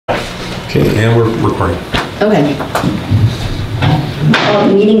Okay, and we're recording. Okay. Call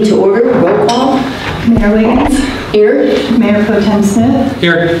the meeting to order. Roll call. Mayor Wiggins. Here. Mayor Pro Tem Smith.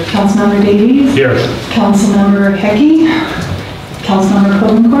 Here. Councilmember Davies. Here. Councilmember Hecky. Councilmember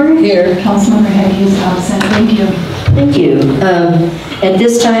Covencore. Here. Councilmember Hecky is absent. Thank you. Thank you. At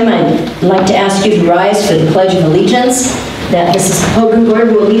this time, I'd like to ask you to rise for the Pledge of Allegiance that Mrs.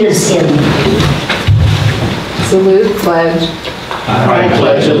 Hogenborg will lead us in. Salute, pledge. I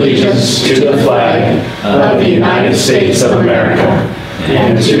pledge allegiance to the flag of the United States of America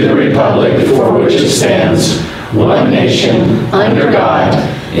and to the republic for which it stands, one nation, under God,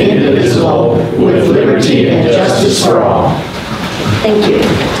 indivisible, with liberty and justice for all. Thank you.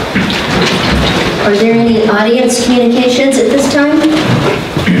 Are there any audience communications at this time?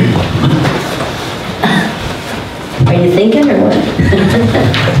 Are you thinking or what?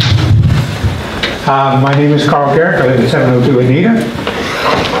 My name is Carl Garrett. I live at 702 Anita,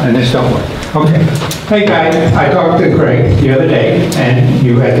 and this don't work. Okay. Hey guys, I talked to Craig the other day, and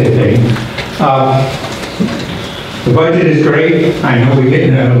you had the thing. The budget is great. I know we're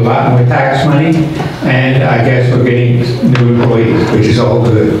getting a lot more tax money, and I guess we're getting new employees, which is all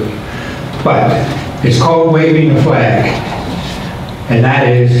good. But it's called waving the flag, and that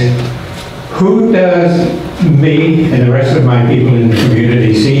is, who does me and the rest of my people in the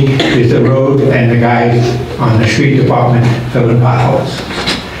community see is the road and the guys on the street department filling potholes.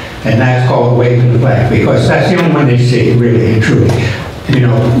 And that's called waving the flag, because that's the only one they see, really and truly. You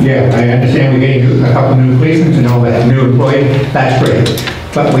know, yeah, I understand we're getting a couple new policemen and all that, new employees, that's great.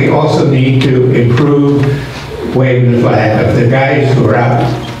 But we also need to improve waving the flag of the guys who are out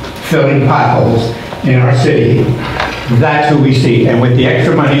filling potholes in our city. That's who we see. And with the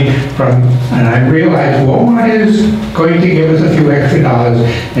extra money from, and I realize Walmart is going to give us a few extra dollars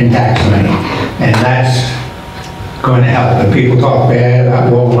in tax money. And that's going to help. And people talk bad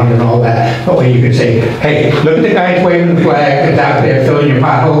about Walmart and all that. But when you can say, hey, look at the guys waving the flag that's out there filling your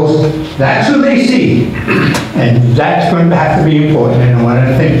potholes, that's who they see. And that's going to have to be important. And one of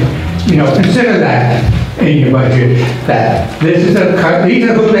the things, you know, consider that in your budget, that this is these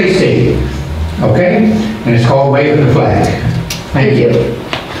are who they see. Okay? And it's called waving the flag. Thank you.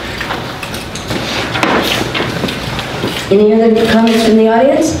 Any other comments from the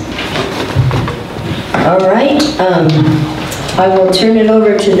audience? All right. I will turn it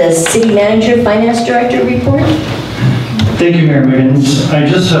over to the City Manager, Finance Director report. Thank you, Mayor Wiggins. I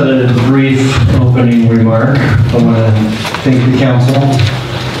just had a brief opening remark. I want to thank the council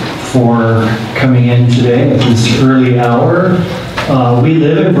for coming in today at this early hour. We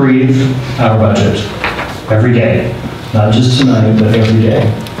live and breathe our budget every day, not just tonight, but every day.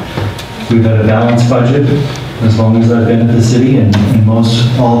 We've had a balanced budget as long as I've been at the city, and most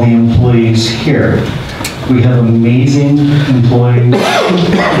all the employees here. We have amazing employees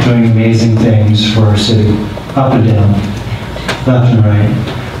doing amazing things for our city, up and down, left and right.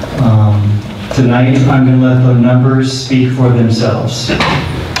 Tonight, I'm going to let the numbers speak for themselves.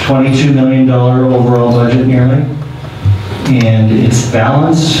 $22 million overall budget nearly. And it's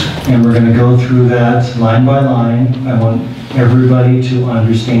balanced, and we're going to go through that line by line. I want everybody to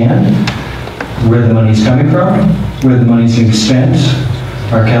understand where the money's coming from, where the money's being spent,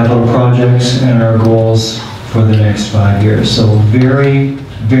 our capital projects, and our goals for the next 5 years. So very,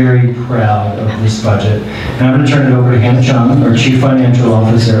 very proud of this budget. And I'm going to turn it over to Hannah Chung, our Chief Financial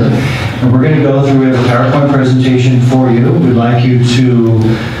Officer, and we're going to go through a PowerPoint presentation for you. We'd like you to,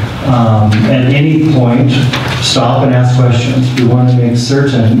 at any point, stop and ask questions. We want to make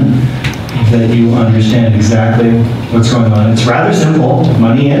certain that you understand exactly what's going on. It's rather simple.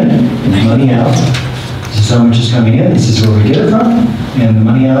 Money in, money out. This is how much is coming in. This is where we get it from. And the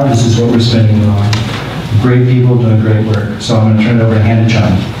money out, this is what we're spending it on. Great people doing great work. So I'm going to turn it over to Hannah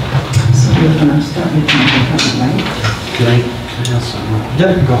Chung. So you're going to start with the right? Can I ask something?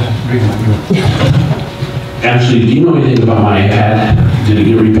 Yeah, go ahead. Ashley, do you know anything about my ad? Did it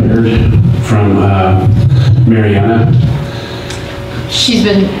get repaired from Mariana? She's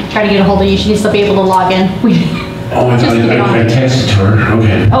been trying to get a hold of you. She needs to be able to log in. Oh, I texted her.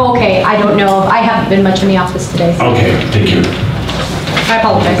 Okay. Oh, okay. I don't know. I haven't been much in the office today. So. Okay, thank you. I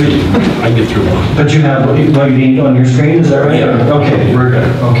apologize. I can get through one. But you have what you need on your screen, is that right? Yeah. Okay, we're good.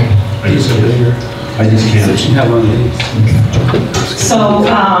 Okay. I just can't. So you have one of these. So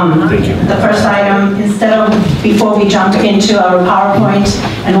the first item, instead of, before we jump into our PowerPoint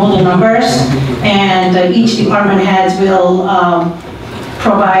and all the numbers, and each department heads will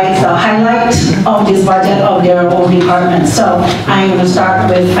provide the highlight of this budget of their own department. So I'm going to start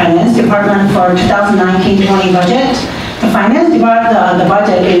with Finance Department for 2019-20 budget. The Finance Department, the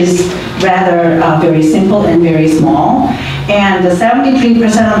budget is rather very simple and very small. And the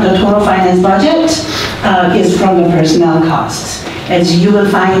 73% of the total finance budget is from the personnel costs. As you will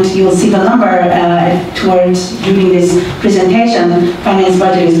find, you will see the number during this presentation, finance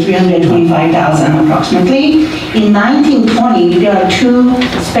budget is $325,000 approximately. In 1920, there are 2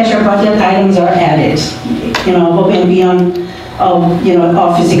 special budget items are added, above and beyond,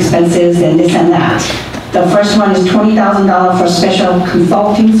 office expenses and this and that. The first one is $20,000 for special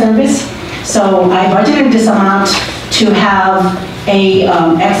consulting service. So I budgeted this amount to have a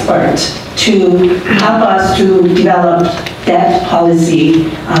expert to help us to develop that policy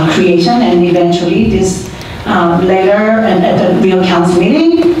creation, and eventually this later at the real council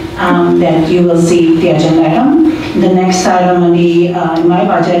meeting that you will see the agenda item. The next item on in my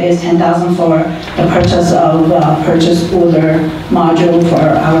budget is $10,000 for the purchase of purchase order module for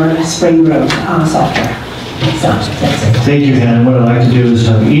our spring road software. So that's it. Thank you, Hannah. What I'd like to do is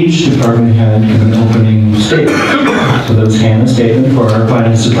have each department head give an opening statement. So that was Hannah's statement for our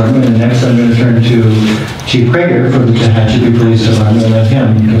finance department, and next I'm going to turn to Chief Krager for the Tehachapi Police Department and let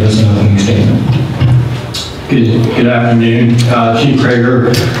him give us an opening statement. Good afternoon, Chief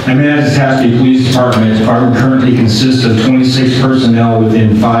Krager. I manage the Tehachapi Police Department. The department currently consists of 26 personnel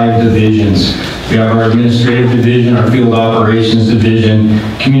within 5 divisions. We have our administrative division, our field operations division,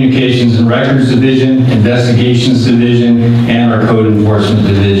 communications and records division, investigations division, and our code enforcement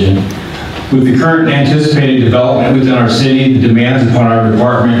division. With the current anticipated development within our city, the demands upon our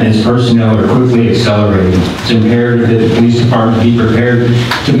department and its personnel are quickly accelerating. It's imperative that the police department be prepared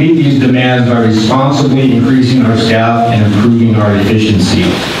to meet these demands by responsibly increasing our staff and improving our efficiency.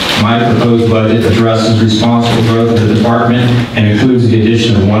 My proposed budget addresses responsible growth of the department and includes the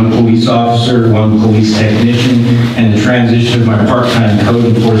addition of 1 police officer, 1 police technician, and the transition of my part-time code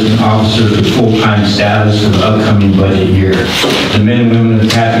enforcement officer to full-time status for the upcoming budget year. The men and women of the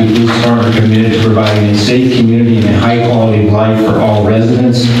Tehachapi Police Department are committed to providing a safe community and a high quality of life for all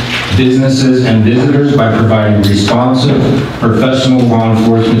residents, businesses, and visitors by providing responsive, professional law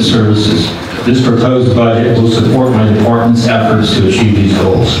enforcement services. This proposed budget will support my department's efforts to achieve these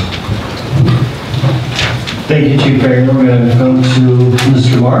goals. Thank you, Chief Krager. We're going to go to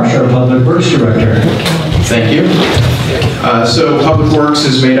Mr. Marsh, our Public Works Director. Thank you. So Public Works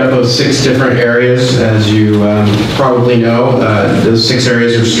is made up of 6 different areas, as you probably know. Those 6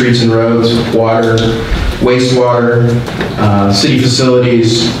 areas are streets and roads, water, wastewater, city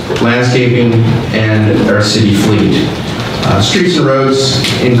facilities, landscaping, and our city fleet. Streets and roads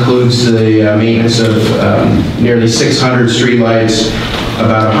includes the maintenance of nearly 600 streetlights,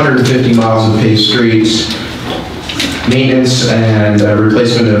 about 150 miles of paved streets, maintenance and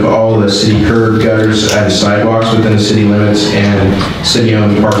replacement of all the city curb, gutters, and sidewalks within the city limits, and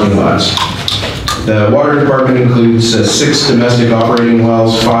city-owned parking lots. The water department includes 6 domestic operating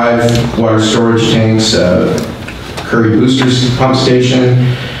wells, 5 water storage tanks, Curry Boosters pump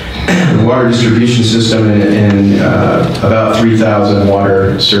station, the water distribution system, and about 3,000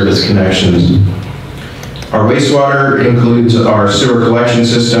 water service connections. Our wastewater includes our sewer collection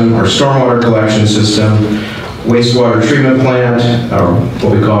system, our stormwater collection system, wastewater treatment plant,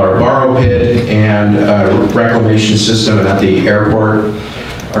 what we call our borrow pit, and reclamation system at the airport.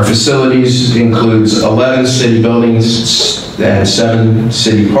 Our facilities includes 11 city buildings and 7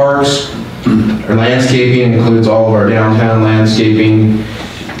 city parks. Our landscaping includes all of our downtown landscaping.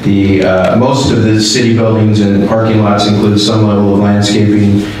 Most of the city buildings and parking lots include some level of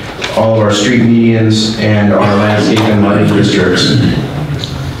landscaping, all of our street medians, and our landscape and lighting districts.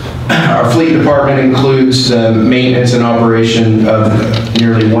 Our fleet department includes the maintenance and operation of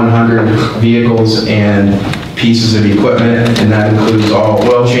nearly 100 vehicles and pieces of equipment, and that includes all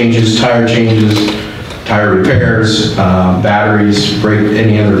oil changes, tire repairs, batteries,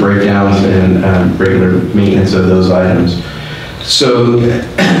 any other breakdowns, and regular maintenance of those items. So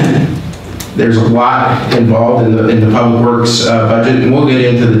there's a lot involved in the Public Works budget, and we'll get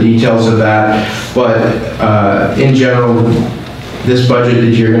into the details of that. But in general, this budget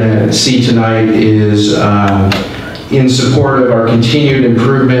that you're going to see tonight is in support of our continued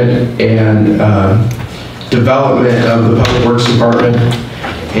improvement and development of the Public Works Department,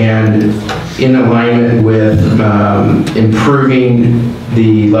 and in alignment with improving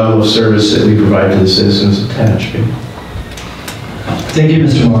the level of service that we provide to the citizens of Tehachapi. Thank you,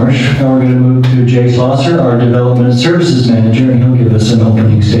 Mr. Marsh. Now we're going to move to Jay Schlosser, our Development Services Manager, and he'll give us an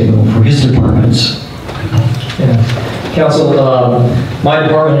opening statement for his departments. Yeah. Council, my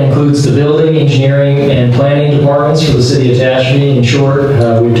department includes the building, engineering, and planning departments for the city of Tehachapi. In short,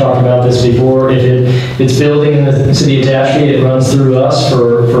 we've talked about this before. If it's building in the city of Tehachapi, it runs through us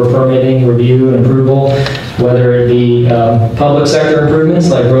for permitting, review, and approval, whether it be public sector improvements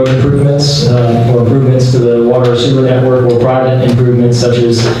like road improvements or improvements to the water or sewer network, or private improvements such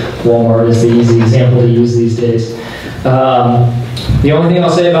as Walmart is the easy example to use these days. The only thing I'll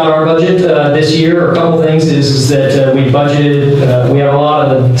say about our budget this year, or a couple things, is that we budgeted, we have a lot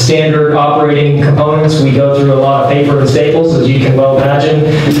of the standard operating components. We go through a lot of paper and staples, as you can well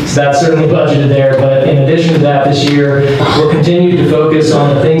imagine. So that's certainly budgeted there. But in addition to that, this year, we're continuing to focus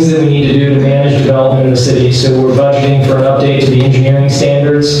on the things that we need to do to manage development in the city. So we're budgeting for an update to the engineering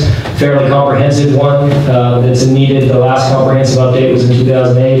standards, fairly comprehensive one that's needed. The last comprehensive update was in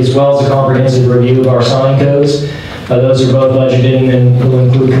 2008, as well as a comprehensive review of our sign codes. Those are both budgeted and will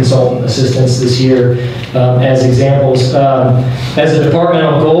include consultant assistance this year as examples. As a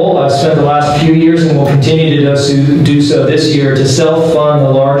departmental goal, I've spent the last few years and will continue to do so this year to self-fund the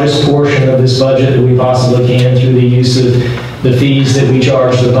largest portion of this budget that we possibly can through the use of the fees that we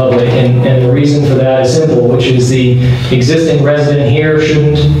charge the public. And the reason for that is simple, which is the existing resident here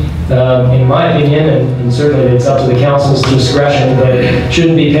shouldn't, in my opinion, and certainly it's up to the council's discretion, but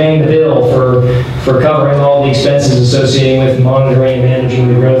shouldn't be paying the bill for covering all the expenses associated with monitoring and managing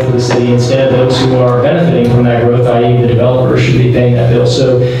the growth of the city. Instead, those who are benefiting from that growth, i.e. the developers, should be paying that bill.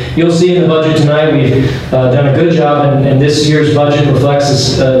 So you'll see in the budget tonight we've done a good job, and this year's budget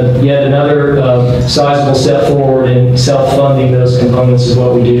reflects yet another sizable step forward in self-funding those components of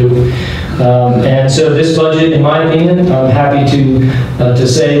what we do. And so this budget, in my opinion, I'm happy to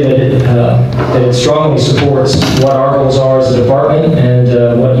say that it strongly supports what our goals are as a department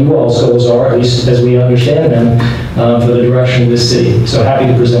and what you all's goals are, at least as we understand them, for the direction of this city. So happy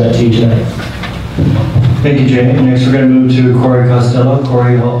to present it to you tonight. Thank you, Jay. Next, we're going to move to Corey Costello.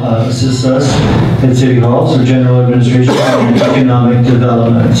 Corey assists us at City Hall, so General Administration and Economic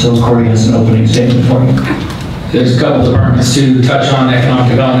Development. So Corey has an opening statement for you. There's a couple departments to touch on: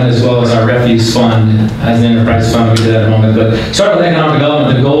 economic development as well as our refuse fund as an enterprise fund. We did that in a moment. But start with economic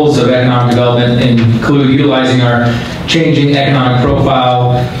development. The goals of economic development include utilizing our changing economic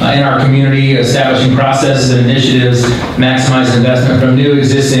profile in our community, establishing processes and initiatives, maximize investment from new,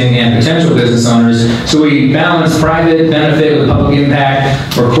 existing, and potential business owners. So we balance private benefit with public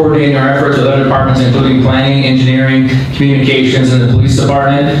impact. We're coordinating our efforts with other departments, including planning, engineering, communications, and the police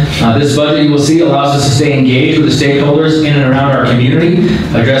department. This budget, you will see, allows us to stay engaged with the stakeholders in and around our community,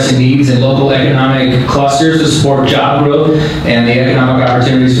 addressing needs in local economic clusters to support job growth and the economic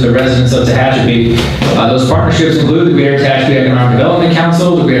opportunities for the residents of Tehachapi. Those partnerships include the Greater Tehachapi Economic Development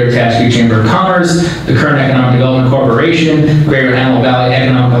Council, the Greater Tehachapi Chamber of Commerce, the Current Economic Development Corporation, Greater Antelope Valley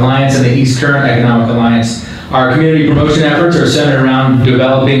Economic Alliance, and the East Current Economic Alliance. Our community promotion efforts are centered around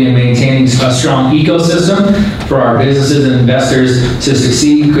developing and maintaining a strong ecosystem for our businesses and investors to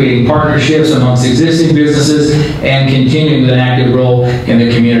succeed, creating partnerships amongst existing businesses, and continuing with an active role in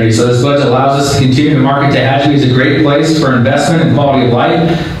the community. So this budget allows us to continue to market Tehachapi as a great place for investment and quality of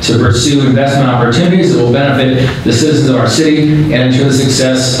life, to pursue investment opportunities that will benefit the citizens of our city and ensure the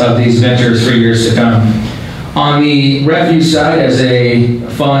success of these ventures for years to come. On the refuse side, as a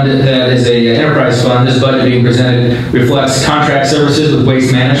fund that is an enterprise fund, this budget being presented reflects contract services with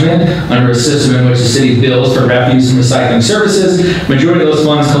waste management under a system in which the city bills for refuse and recycling services. Majority of those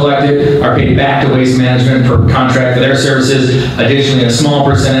funds collected are paid back to waste management per contract for their services. Additionally, a small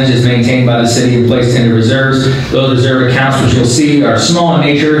percentage is maintained by the city and placed into reserves. Those reserve accounts, which you'll see, are small in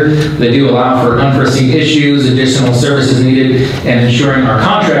nature. They do allow for unforeseen issues, additional services needed, and ensuring our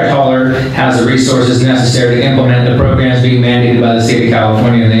contract hauler has the resources necessary to implement the programs being mandated by the state of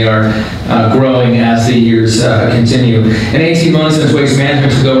California, and they are growing as the years continue. In 18 months since Waste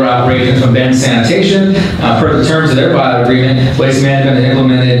Management took over operations from Bend Sanitation, per the terms of their buyout agreement, Waste Management has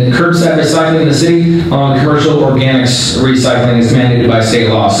implemented curbside recycling in the city, along with commercial organics recycling is mandated by state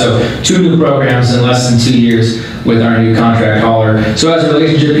law. So 2 new programs in less than 2 years with our new contract hauler. So as the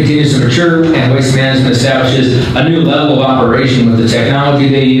relationship continues to mature and Waste Management establishes a new level of operation with the technology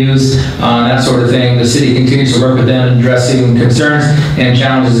they use, that sort of thing, the city continues to work with them in addressing concerns and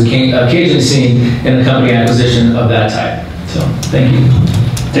challenges occasionally seen in the company acquisition of that type. So, thank you.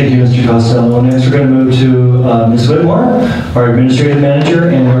 Thank you, Mr. Costello. Next, we're going to move to Ms. Whitmore, our administrative manager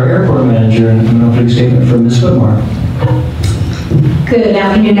and our airport manager, and an opening statement from Ms. Whitmore. Good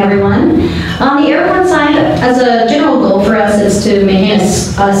afternoon, everyone. On the airport side, as a general goal for us is to maintain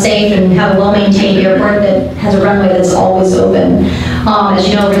a safe and have a well-maintained airport that has a runway that's always open. As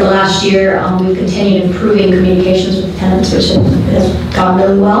you know, over the last year, we've continued improving communications with tenants, which has gone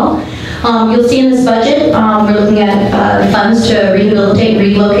really well. You'll see in this budget, we're looking at funds to rehabilitate and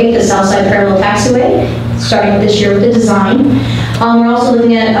relocate the Southside Parallel Taxiway, starting this year with the design. We're also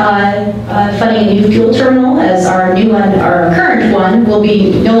looking at funding a new fuel terminal, as our new one, our current one, will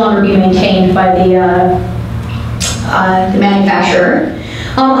no longer be maintained by the manufacturer.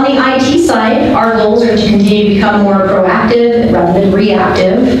 On the IT side, our goals are to continue to become more proactive rather than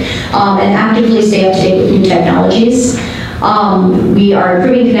reactive, and actively stay up to date with new technologies. We are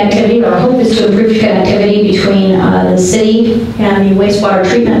improving connectivity. Our hope is to improve connectivity between the city and the wastewater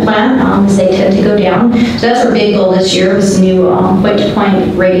treatment plant as they tend to go down. So that's our big goal this year, with some new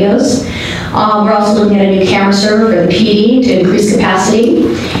point-to-point radios. We're also looking at a new camera server for the PD to increase capacity,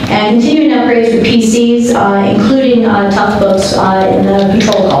 and continuing upgrades for PCs, including tough books in the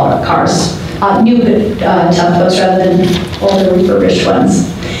patrol cars. New tough books rather than older refurbished ones.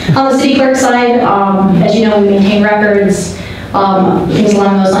 On the city clerk side, as you know, we maintain records, things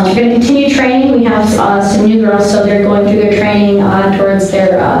along those lines. We're going to continue training. We have some new girls, so they're going through their training towards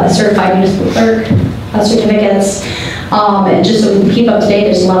their certified municipal clerk certificates. And just so we can keep up to date,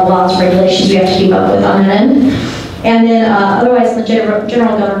 there's a lot of laws and regulations we have to keep up with on that end. And then otherwise, on the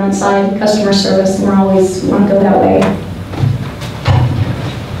general government side, customer service, and we always want to go that way.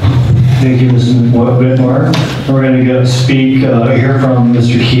 Thank you, Mrs. Whitmore. We're going to hear from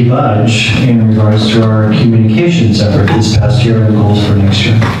Mr. Key Budge in regards to our communications effort this past year and goals for next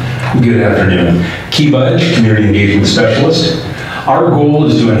year. Good afternoon. Key Budge, Community Engagement Specialist. Our goal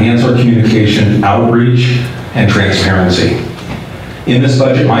is to enhance our communication outreach and transparency. In this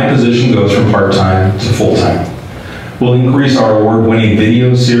budget, my position goes from part-time to full-time. We'll increase our award-winning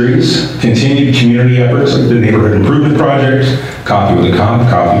video series, continued community efforts like the Neighborhood Improvement Project, Coffee with a Cop,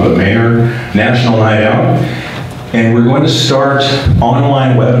 Coffee with a Mayor, National Night Out, and we're going to start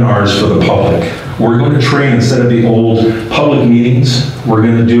online webinars for the public. We're going to train, instead of the old public meetings, we're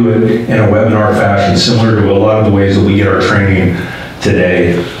going to do it in a webinar fashion, similar to a lot of the ways that we get our training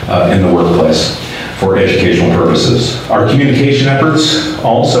today in the workplace for educational purposes. Our communication efforts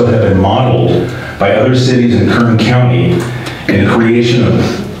also have been modeled by other cities in Kern County in the creation of,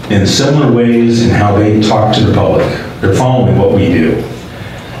 in similar ways in how they talk to the public. They're following what we do.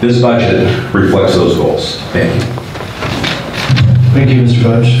 This budget reflects those goals. Thank you. Thank you, Mr.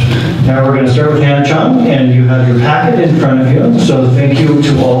 Budge. Now we're going to start with Hannah Chung, and you have your packet in front of you. So thank you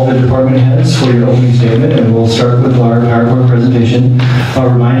to all the department heads for your opening statement, and we'll start with our PowerPoint presentation. I'll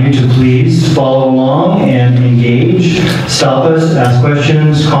remind you to please follow along and engage. Stop us, ask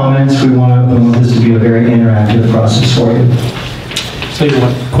questions, comments. We want this to be a very interactive process for you. So you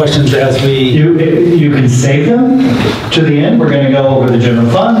want questions to ask me? You can save them to the end. We're going to go over the general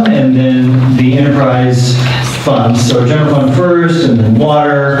fund and then the enterprise funds. So general fund first, and then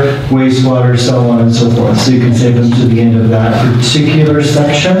water, wastewater, so on and so forth. So you can save them to the end of that particular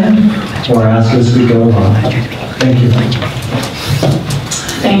section, or ask as we go along. Thank you.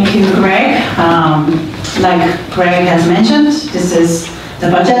 Thank you, Greg. Like Greg has mentioned, this is the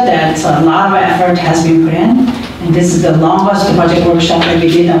budget that a lot of effort has been put in. And this is the longest budget workshop that we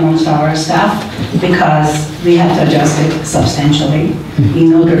did amongst our staff, because we have to adjust it substantially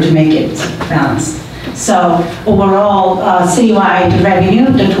in order to make it balanced. So overall, citywide revenue,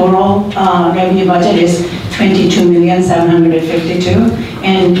 the total revenue budget is $22,752,000.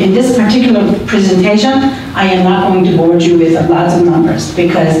 And in this particular presentation, I am not going to bore you with lots of numbers,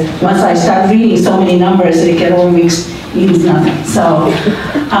 because once I start reading so many numbers, it get all mixed, means nothing. So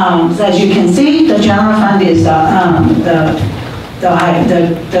as you can see, the general fund is the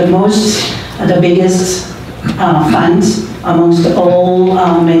biggest fund amongst all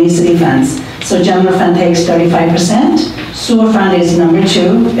many city funds. So general fund takes 35%, sewer fund is number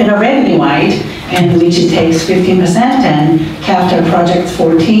 2 in a revenue-wide, and which it takes 15%, and capital project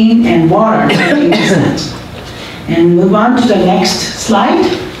 14%, and water 15%. And move on to the next slide,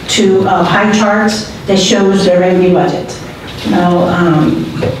 to pie charts that shows the revenue budget. Now,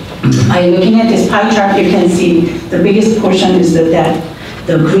 by looking at this pie chart, you can see the biggest portion is the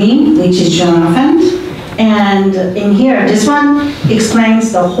green, which is general fund. And in here, this one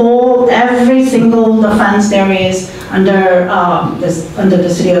explains the whole, every single the funds there is under the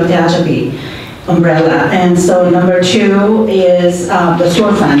city of Tehachapi umbrella. And so number 2 is the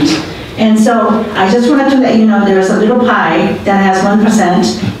sewer fund. And so I just wanted to let you know there's a little pie that has 1%,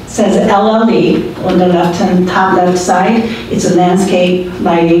 says LLD on the top left side. It's a landscape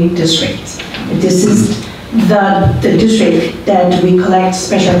lighting district. This is the district that we collect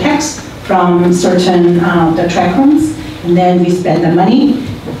special tax from certain the track rooms, and then we spend the money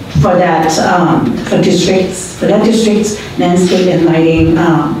for that for that district's landscape and lighting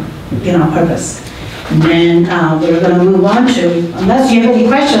purpose. And then we're going to move on to, unless you have any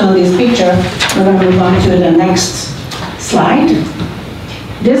question on this picture, we're going to move on to the next slide.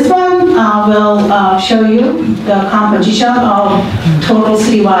 This one will show you the composition of total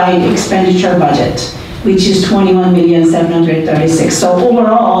citywide expenditure budget, which is $21,736,000. So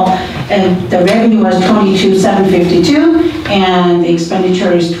overall, the revenue was $22,752, and the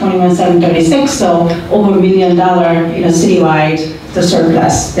expenditure is $21,736. So over $1 million, citywide, the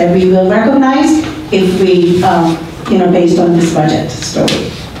surplus that we will recognize if we, based on this budget story.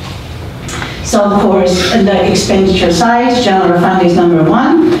 So of course, the expenditure side, general fund is number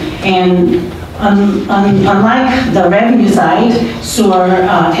one, and unlike the revenue side, sewer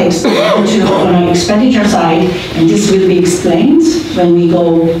takes into on the expenditure side, and this will be explained when we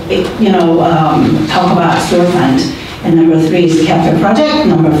go, talk about sewer fund. And number 3 is capital project.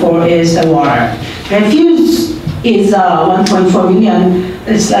 Number 4 is the water. Refuse is 1.4 million.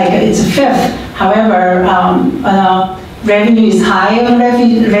 It's a fifth. However, revenue is high on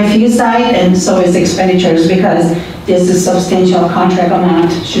refuse side, and so is expenditures, because there's a substantial contract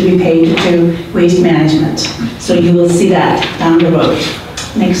amount should be paid to waste management. So you will see that down the road.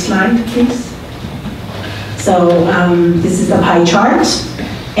 Next slide, please. So this is the pie chart,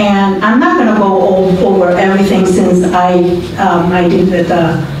 and I'm not going to go over everything since I did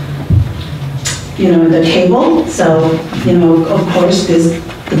the table. So of course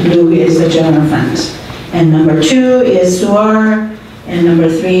the blue is the general fund. And number 2 is sewer, and number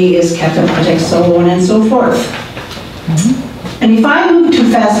 3 is capital projects, so on and so forth. And if I move too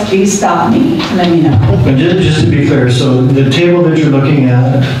fast, please stop me, let me know. But just to be clear, so the table that you're looking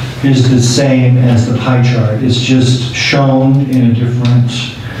at is the same as the pie chart. It's just shown in a different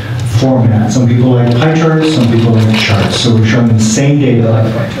format. Some people like pie charts, some people like charts. So we're showing the same data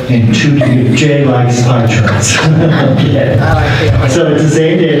in two, Jay likes pie charts. Okay. So it's the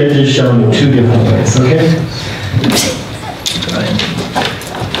same data, just shown in 2 different ways, okay?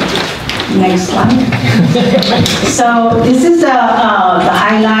 Next slide. So this is the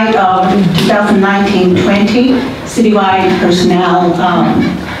highlight of 2019-20 citywide personnel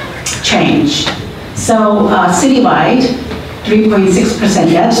change. So citywide,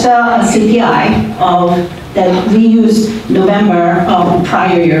 3.6%. That's the CPI that we use November of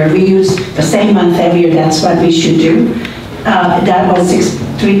prior year. We use the same month every year. That's what we should do. That was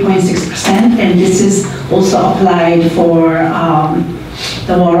 3.6%, and this is also applied for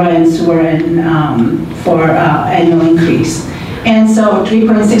the water and sewer and for annual increase. And so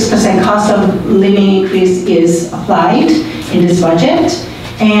 3.6% cost of living increase is applied in this budget.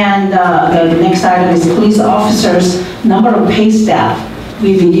 And the next item is police officers, number of pay staff.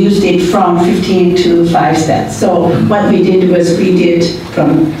 We reduced it from 15 to 5 staff. So what we did was we did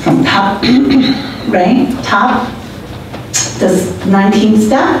from top, right? Top, the 19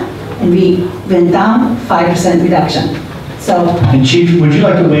 staff, and we went down 5% reduction. So, and Chief, would you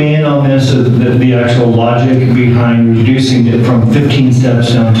like to weigh in on this, the actual logic behind reducing it from 15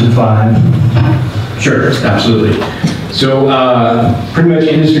 steps down to 5? Sure, absolutely. So pretty much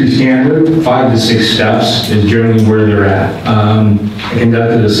industry standard, 5 to 6 steps is generally where they're at. I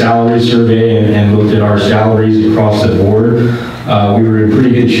conducted a salary survey and looked at our salaries across the board. We were in pretty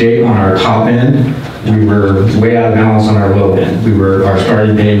good shape on our top end. We were way out of balance on our low end. Our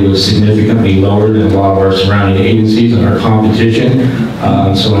starting pay was significantly lower than a lot of our surrounding agencies and our competition.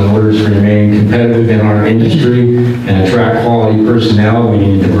 So in order to remain competitive in our industry and attract quality personnel, we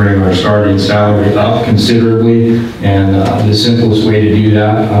needed to bring our starting salary up considerably. And the simplest way to do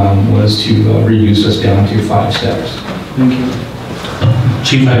that was to reduce us down to 5 steps. Thank you.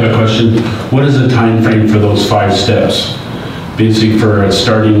 Chief, I have a question. What is the time frame for those 5 steps? Basically for a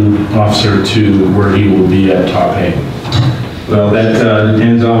starting officer to where he will be at top pay? Well, that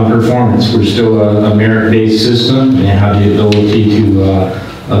depends on performance. We're still a merit-based system and have the ability to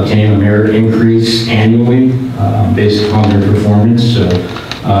obtain a merit increase annually based upon their performance. So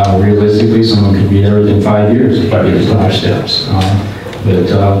realistically, someone could be there within 5 years, 5 steps. But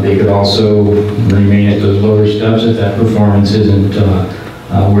they could also remain at those lower steps if that performance isn't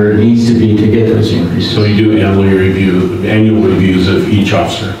where it needs to be to get those increases. So you do annual reviews of each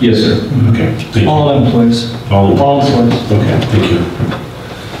officer? Yes, sir. Okay. Thank you. All employees. All employees. Okay, thank you.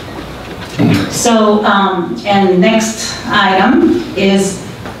 So, and next item is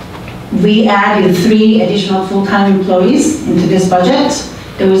we added 3 additional full-time employees into this budget.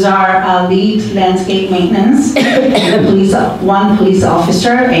 Those are lead landscape maintenance, one police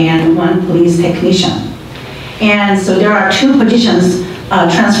officer, and 1 police technician. And so there are 2 positions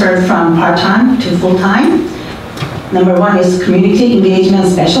transferred from part-time to full-time. Number 1 is community engagement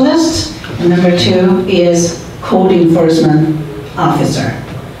specialist, and number 2 is code enforcement officer.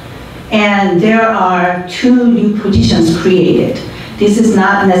 And there are 2 new positions created. This is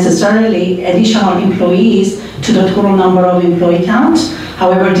not necessarily additional employees to the total number of employee count.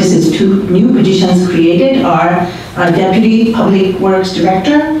 However, this is 2 new positions created are a Deputy Public Works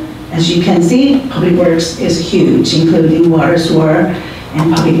Director. As you can see, Public Works is huge, including water, sewer,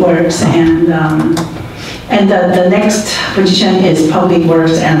 and Public Works. And the next position is Public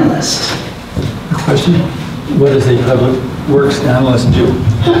Works Analyst. Question? What does a Public Works Analyst do?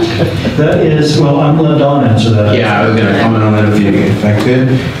 That is, well, I'm going to let Don answer that. Yeah, I was going to comment on that if I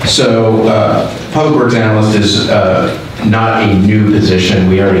could. So, Public Works Analyst is not a new position.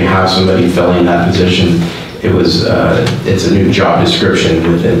 We already have somebody filling that position. It's a new job description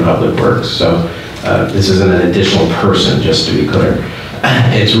within Public Works. So, this isn't an additional person, just to be clear.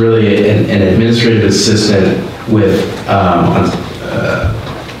 It's really an administrative assistant with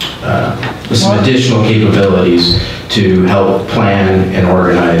some additional capabilities to help plan and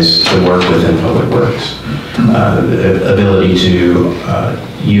organize the work within Public Works. The ability to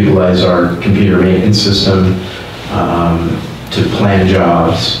utilize our computer maintenance system to plan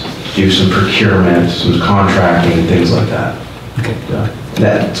jobs, do some procurement, some contracting, things like that. Okay.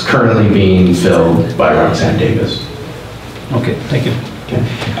 That's currently being filled by Roxanne Davis. Okay, thank you. Okay.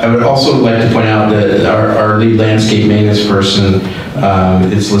 I would also like to point out that our lead landscape maintenance person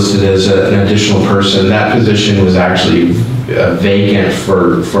is listed as an additional person. That position was actually vacant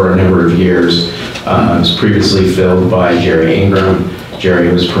for a number of years. It was previously filled by Jerry Ingram.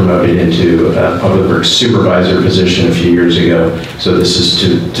 Jerry was promoted into a Public Works Supervisor position a few years ago. So this is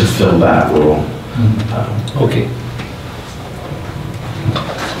to fill that role. Okay.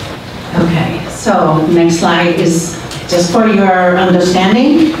 Okay, so next slide is just for your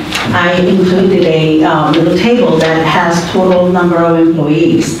understanding. I included a little table that has total number of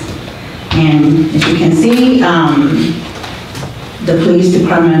employees. And as you can see, the police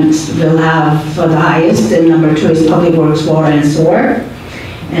department will have the highest, and number 2 is Public Works, Water and Sewer.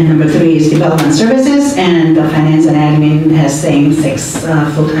 And number 3 is Development Services, and the Finance and Admin has same 6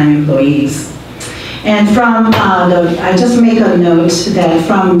 full-time employees. And from I just make a note that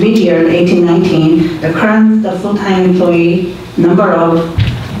from mid-year 18-19, the full-time employee number of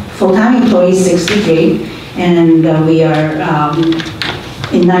full-time employees 63, and we are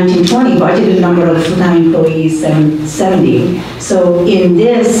in 1920 budgeted number of full-time employees 70. So in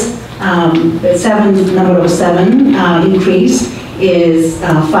this number of 7 increase is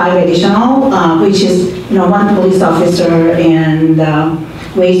 5 additional, which is 1 police officer and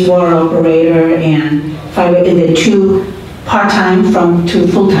wastewater operator and 5, and then 2 part-time from 2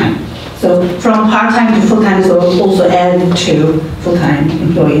 full-time. So from part-time to full-time is also added to full-time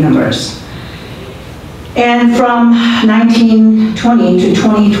employee numbers. And from 1920 to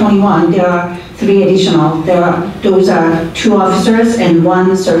 2021, there are 3 additional. Those are 2 officers and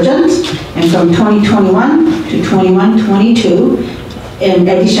 1 sergeant. And from 2021 to 21-22, in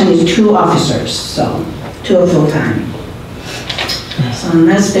addition is 2 officers, so 2 full-time. So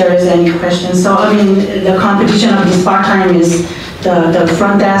unless there is any questions, so I mean, the competition of this part-time is the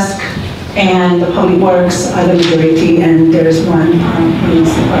front desk and the Public Works are the majority, and there is 1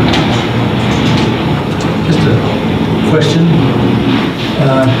 police department. Just a question. I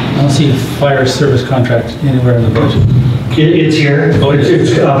don't see a fire service contract anywhere in the budget. It's here. Oh,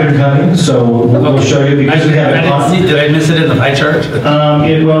 it's up and coming, so we'll show you because we have did I miss it in the pie chart?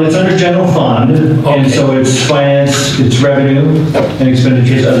 Well, it's under general fund, and so it's finance, it's revenue, and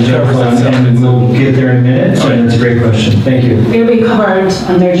expenditures of the general fund, and we'll get there in a minute, and it's a great question. Thank you. It will be covered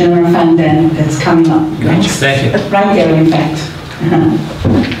under general fund, and it's coming up. Gotcha. Thank you. Right there, in fact.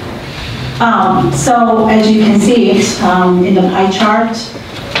 So as you can see, in the pie chart,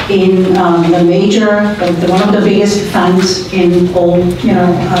 in the major, one of the biggest funds in all,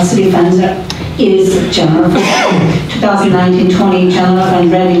 city funds is general fund. 2019-20 general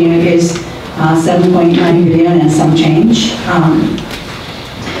fund revenue is 7.9 billion and some change.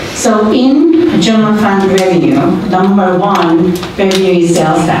 So in general fund revenue, number 1 revenue is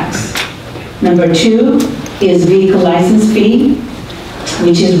sales tax. Number 2 is vehicle license fee,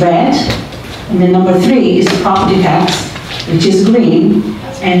 which is red. And then number 3 is property tax, which is green.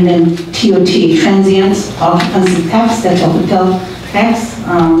 And then TOT, transient occupancy tax, that's a hotel tax,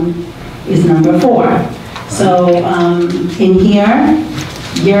 is number 4. So in here,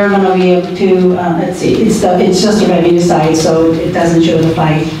 you're going to be able to, let's see, it's just the revenue side, so it doesn't show the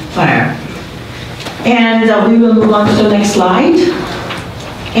fire. And we will move on to the next slide.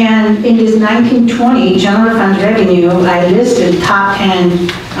 And in this 1920 general fund revenue, I listed top 10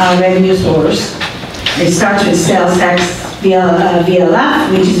 revenue source. It starts with sales tax VLF,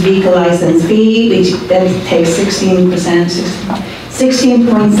 which is vehicle license fee, which then takes 16%,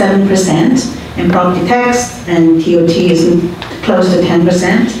 16.7%, and property tax and TOT is close to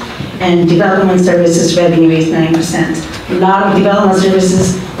 10%, and development services revenue is 9%. A lot of development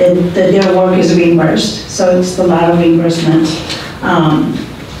services, their work is reimbursed, so it's a lot of reimbursement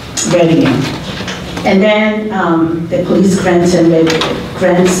revenue. And then the police grants and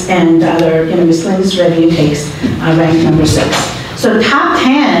other miscellaneous revenue takes rank number 6. So top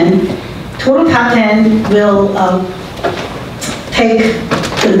 10, total top 10 will take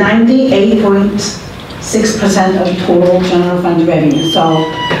the 98.6% of total general fund revenue. So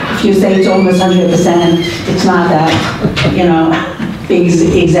if you say it's almost 100%, it's not that, big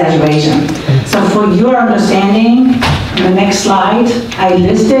exaggeration. So for your understanding, on the next slide, I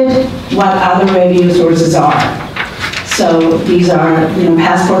listed what other revenue sources are. So these are,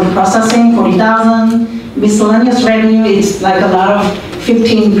 passport processing, 40,000, miscellaneous revenue, it's like a lot of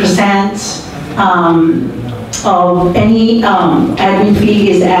 15% of any admin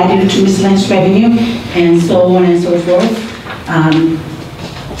fee is added to miscellaneous revenue, and so on and so forth.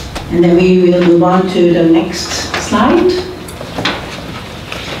 And then we will move on to the next slide.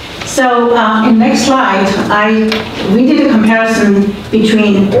 So in next slide, we did a comparison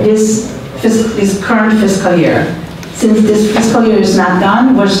between this current fiscal year. Since this fiscal year is not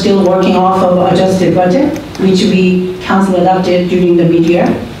done, we're still working off of adjusted budget, which we council adopted during the mid-year.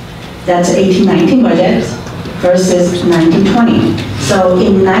 That's 18-19 budget versus 19-20. So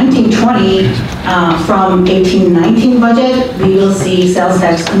in 19-20, from 18-19 budget, we will see sales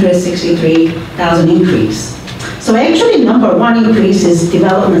tax 163,000 increase. So actually, number 1 increase is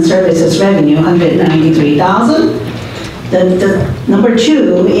development services revenue, 193,000. The number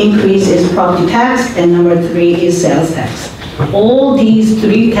 2 increase is property tax, and number 3 is sales tax. All these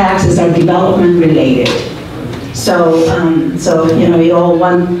 3 taxes are development related. So, it all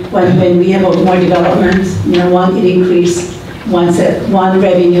when we have more development, it increase one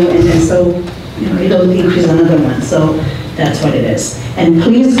revenue, and then so, it'll increase another one. So that's what it is. And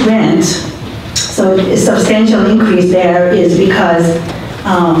police grant. So a substantial increase there is because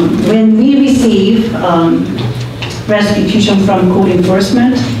when we receive restitution from code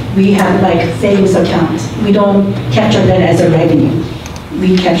enforcement, we have like savings accounts. We don't capture that as a revenue.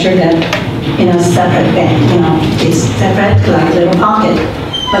 We capture that in a separate bank, it's separate, like little pocket.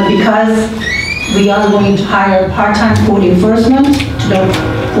 But because we are going to hire part-time code enforcement to the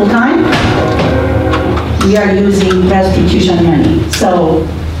full-time, we are using restitution money. So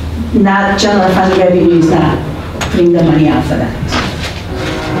not general fund revenue is not putting the money out for that.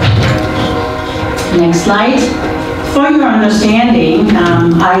 Next slide. For your understanding,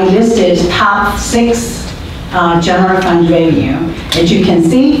 I listed top 6 general fund revenue. As you can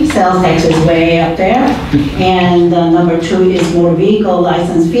see, sales tax is way up there, and number 2 is motor vehicle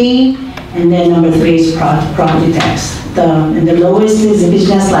license fee, and then number 3 is property tax. And the lowest is a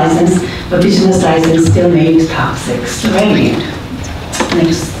business license, but business license still makes top 6 revenue.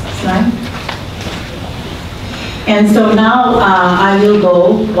 Next slide. And so now I will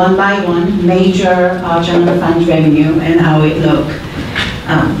go one by one, major general fund revenue and how it look.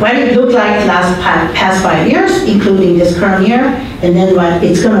 What it looked like past 5 years, including this current year, and then what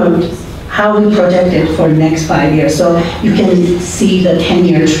it's how we project it for the next 5 years. So you can see the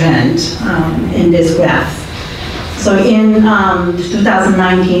 10-year trend in this graph. So in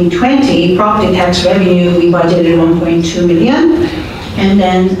 2019-20, property tax revenue, we budgeted 1.2 million. And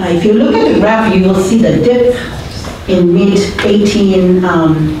then if you look at the graph, you will see the dip in mid-19,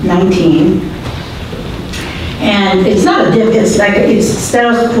 and it's not a dip, it's like it's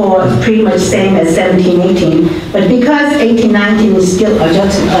status quo, pretty much same as 17-18, but because 18-19 is still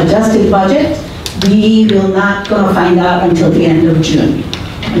adjusted budget, we will not gonna find out until the end of June,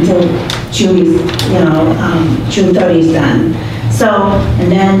 until June is, June 30 is done. So,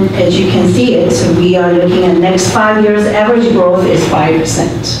 and then as you can see it, so we are looking at next 5 years, average growth is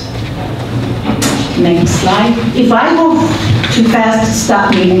 5%. Next slide. If I go too fast,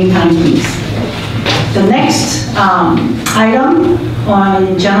 stop me anytime, please. The next item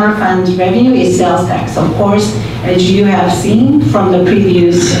on general fund revenue is sales tax. Of course, as you have seen from the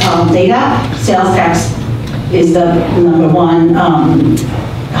previous data, sales tax is the number 1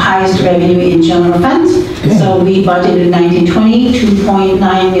 highest revenue in general funds. So we budgeted 19-20,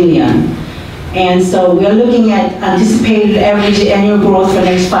 2.9 million. And so we are looking at anticipated average annual growth for the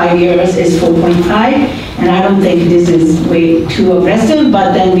next 5 years is 4.5. And I don't think this is way too aggressive,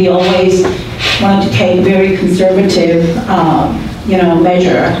 but then we always want to take very conservative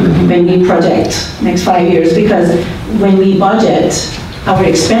measure when we project next 5 years, because when we budget our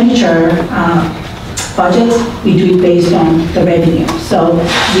expenditure budget, we do it based on the revenue. So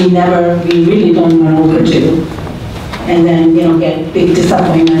we really don't want to overdo and then, get big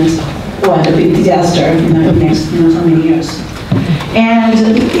disappointment or a big disaster in the next, so many years. And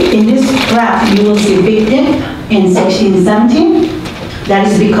in this graph, you will see a big dip in 16, 17. That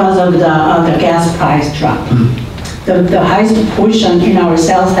is because of the gas price drop. The highest portion in our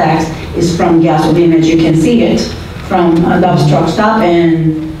sales tax is from gasoline, as you can see it, from Dobbs Truck Stop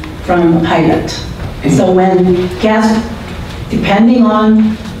and from Pilot. So when gas, depending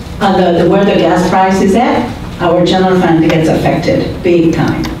on where the gas price is at, our general fund gets affected big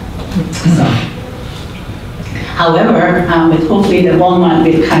time. So, however, with hopefully the Walmart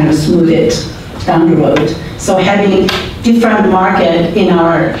will kind of smooth it down the road. So having different market in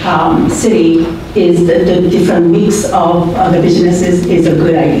our city is the different mix of the businesses is a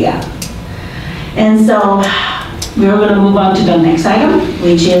good idea. And so we're going to move on to the next item,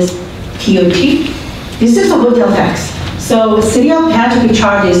 which is TOT. This is a hotel tax. So City of Tehachapi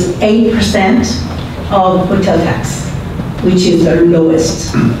charges 8% of hotel tax, which is the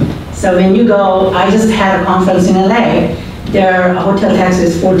lowest. So when you go, I just had a conference in LA, their hotel tax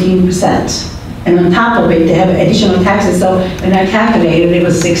is 14%. And on top of it, they have additional taxes. So when I calculated, it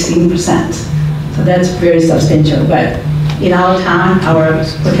was 16%. So that's very substantial. But in our town, our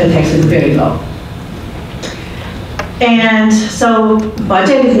hotel tax is very low. And so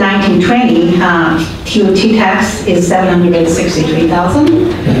budget is 1920. TOT tax is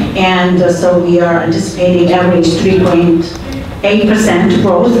 763,000. And so we are anticipating average 3.8%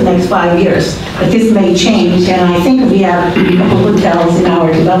 growth the next 5 years. But this may change, and I think we have a couple hotels in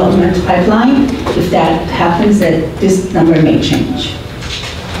our development pipeline. If that happens, that this number may change.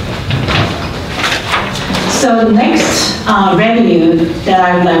 So the next revenue that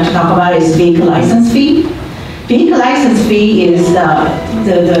I would like to talk about is vehicle license fee. Vehicle license fee is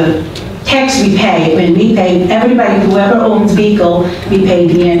the tax we pay when we pay everybody, whoever owns vehicle, we pay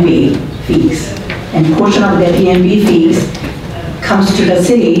DMV fees. And a portion of the DMV fees comes to the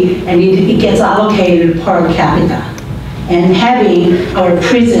city, and it gets allocated per capita. And having our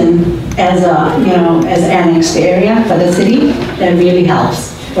prison as as annexed area for the city, that really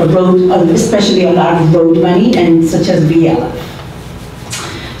helps for road, especially a lot of road money, and such as VLF.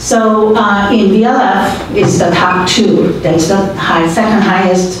 So in VLF, it's the top two. That's the second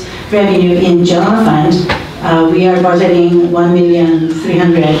highest revenue in general fund. We are budgeting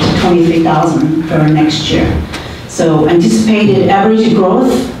 $1,323,000 for next year. So anticipated average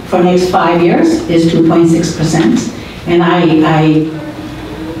growth for next 5 years is 2.6%. And I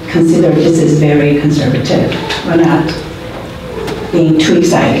consider this is very conservative. We're not being too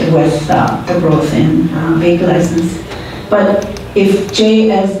excited with the growth in vehicle license. But if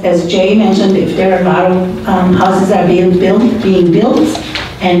as Jay mentioned, if there are a lot of houses that are being built,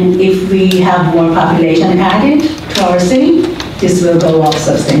 and if we have more population added to our city, this will go up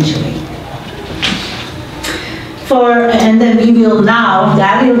substantially. And then we will now,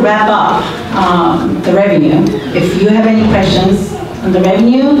 that will wrap up the revenue. If you have any questions on the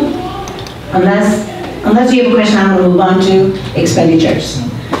revenue, unless you have a question, I'm going to move on to expenditures.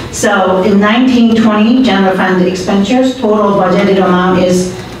 So in 1920 general fund expenditures, total budgeted amount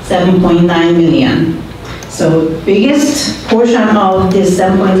is 7.9 million. So biggest portion of this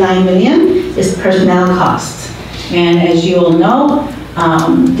 7.9 million is personnel costs. And as you all know,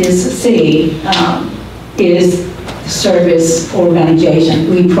 this city is service organization.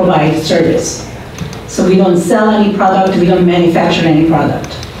 We provide service. So we don't sell any product, we don't manufacture any product.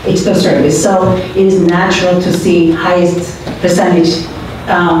 It's the service. So it is natural to see highest percentage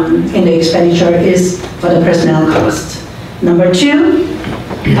in the expenditure is for the personnel cost. Number two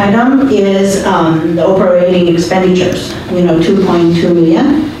item is the operating expenditures, 2.2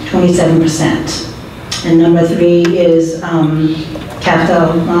 million, 27%. And number three is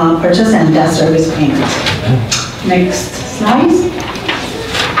capital purchase and debt service payment. Next slide.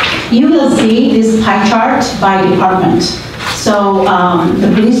 You will see this pie chart by department. So the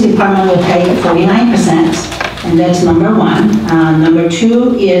police department will pay 49%, and that's number one. Number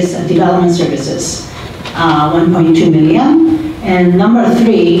two is development services, 1.2 million. And number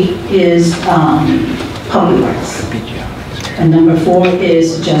three is public works. And number four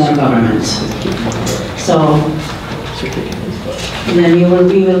is general government. So, and then we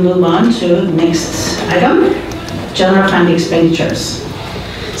will move on to the next item, general fund expenditures.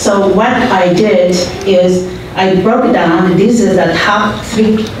 So what I did is I broke it down. This is the top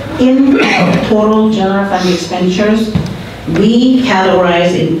three in total general fund expenditures. We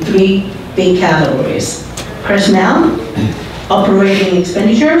categorize in three big categories: personnel, operating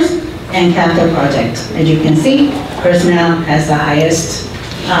expenditures, and capital project. As you can see, personnel has the highest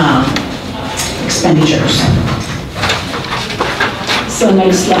expenditures. So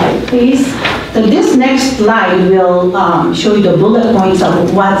next slide, please. So this next slide will show you the bullet points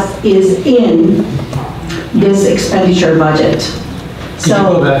of what is in this expenditure budget. Could you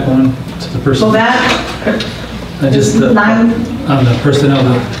go back one to the person? Go back. Just the, line. on the personnel,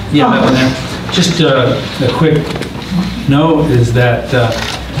 yeah, that one there. Just a quick note is that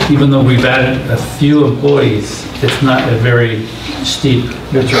even though we've added a few employees, it's not a very steep.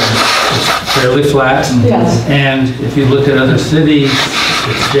 It's fairly flat. Yes. And if you look at other cities,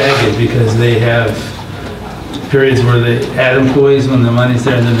 it's jagged because they have periods where they add employees when the money's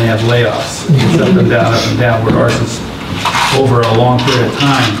there and then they have layoffs. It's up and down, where ours is over a long period of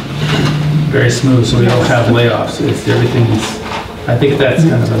time, very smooth, so we don't have layoffs. It's everything's, I think that's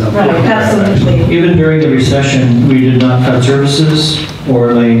kind of an important absolutely. Even during the recession, we did not cut services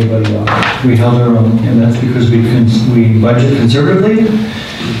or lay anybody off. We held our own, and that's because we budget conservatively.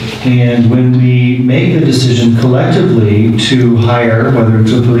 And when we make the decision collectively to hire, whether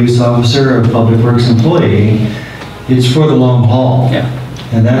it's a police officer or a public works employee, it's for the long haul. Yeah.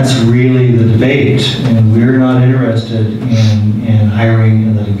 And that's really the debate. And we're not interested in hiring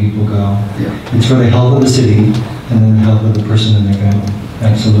and letting people go. Yeah. It's for the health of the city and then the health of the person and their family.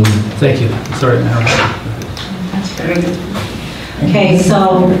 Absolutely. Thank you. Sorry, Mayor. That's very good. Okay,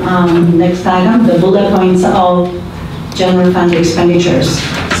 so next item, the bullet points of general fund expenditures.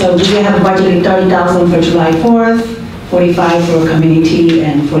 So we have budgeted 30,000 for July 4th, 45 for community,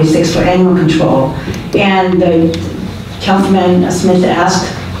 and 46 for animal control. And Councilman Smith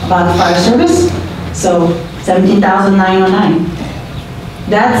asked about the fire service, so 17,909.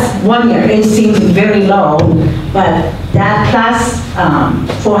 That's 1 year. It seems very low, but that plus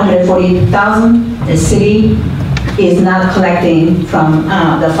 440,000, the city is not collecting from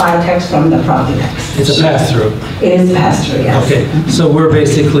the fire tax from the property tax. It's a pass-through. It is pass-through, yes. Okay, so we're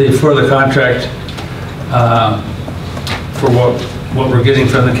basically for the contract for what we're getting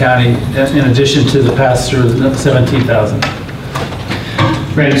from the county in addition to the pass-through 17,000.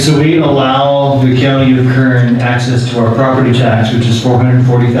 Right, so we allow the county of Kern access to our property tax, which is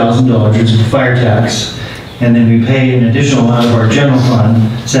 $440,000, which is the fire tax, and then we pay an additional amount of our general fund,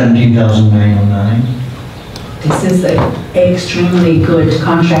 $17,909. This is an extremely good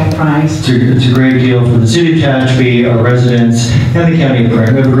contract price. It's a great deal for the city of Tehachapi, our residents, and the county of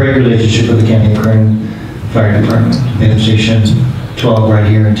Kern. We have a great relationship with the county of Kern Fire Department. They have Station 12 right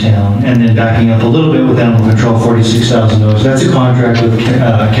here in town. And then backing up a little bit with animal control, $46,000. That's a contract with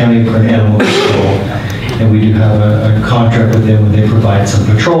County of Kern Animal Control. And we do have a contract with them where they provide some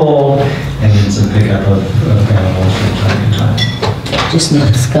patrol and then some pickup of animals from time to time. Just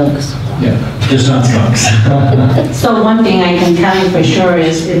not skunks. Yeah, just not skunks. So one thing I can tell you for sure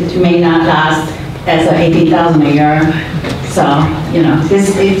is it may not last as a 18,000 a year. So, you know,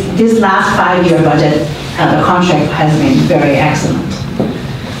 this last 5-year budget, the contract has been very excellent.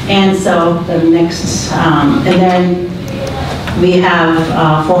 And so the next, and then we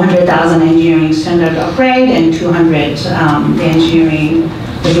have 400,000 engineering standard upgrade and 200 the engineering,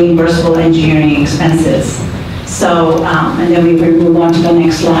 the reimbursable engineering expenses. So, and then we will move on to the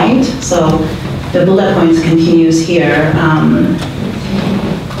next slide. So the bullet points continues here.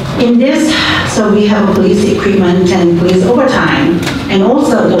 In this, so we have police equipment and police overtime, and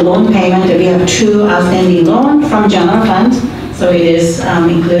also the loan payment. We have 2 outstanding loans from general fund, so it is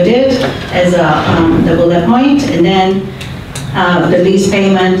included as the bullet point. And then the lease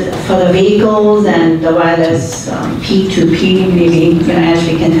payment for the vehicles and the wireless P2P. Maybe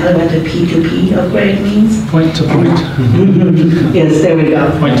Ashley can tell what the P2P upgrade means. Point to point. Yes, there we go.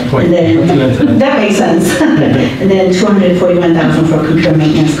 Point to point. And then, that makes sense. And then 241,000 for computer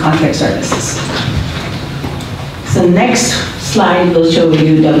maintenance contract services. So next slide will show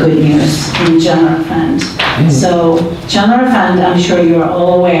you the good news in general fund. So general fund, I'm sure you're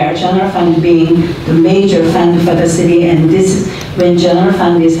all aware, general fund being the major fund for the city, and this, when general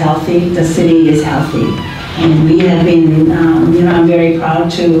fund is healthy, the city is healthy. And we have been, you know, I'm very proud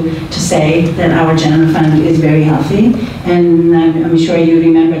to say that our general fund is very healthy. And I'm sure you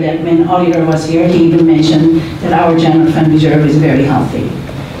remember that when auditor was here, he even mentioned that our general fund reserve is very healthy.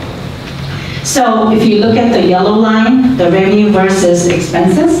 So if you look at the yellow line, the revenue versus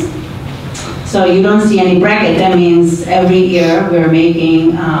expenses, so you don't see any bracket. That means every year we're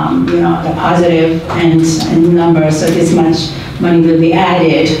making, you know, the positive and numbers. So this much money will be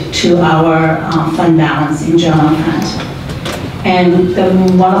added to our fund balance in general fund. And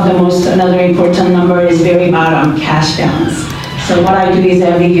one of the most, another important number is very bottom, cash balance. So what I do is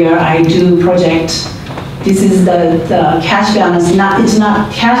every year I do project. This is the cash balance. It's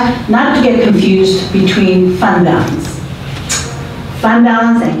not cash. Not to get confused between fund balance. Fund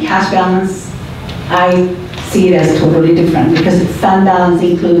balance and cash balance. I see it as totally different, because fund balance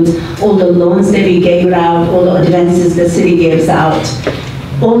includes all the loans that we gave out, all the advances the city gives out.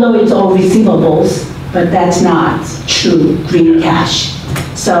 Although it's all receivables, but that's not true green cash.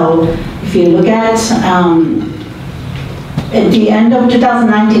 So if you look at the end of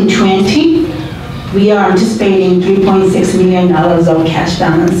 2019-20, we are anticipating $3.6 million of cash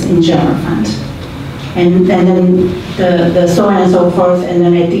balance in general fund. And then the so on and so forth, and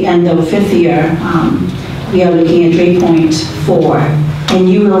then at the end of fifth year, we are looking at 3.4. And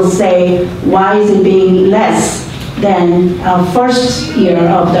you will say, why is it being less than our first year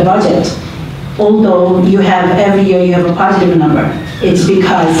of the budget? Although you have, every year you have a positive number. It's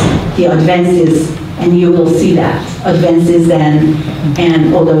because the advances, and you will see that, advances and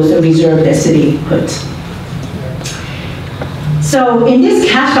all those reserve the city put. So in this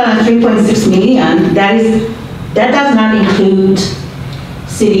cash balance, 3.6 million, that does not include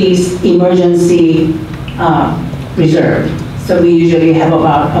city's emergency reserve. So we usually have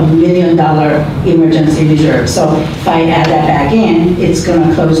about $1 million emergency reserve. So if I add that back in, it's going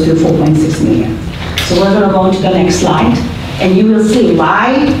to close to 4.6 million. So we're going to go to the next slide, and you will see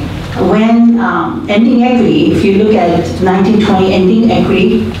why when ending equity, if you look at 1920 ending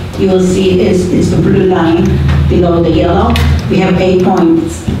equity, you will see it's the blue line below the yellow. We have 8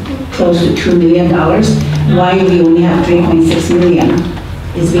 points, close to $2 million. Why we only have 3.6 million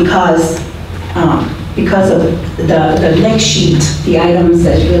is because of the next sheet, the items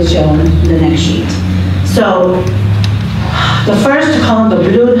that will show in the next sheet. So the first column, the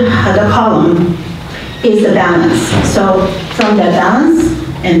blue column, is the balance. So from the balance,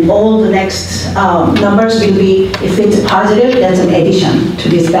 and all the next numbers will be, if it's positive, that's an addition to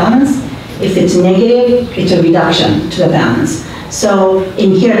this balance. If it's negative, it's a reduction to the balance. So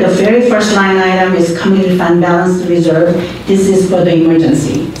in here, the very first line item is community fund balance reserve. This is for the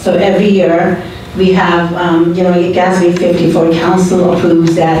emergency. So every year we have, GASB 54 Council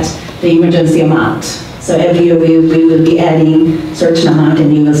approves that, the emergency amount. So every year we will be adding certain amount,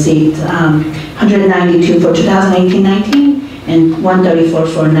 and you will see it, 192 for 2018-19 and 134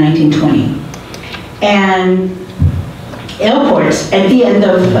 for 19-20. And airports, at the end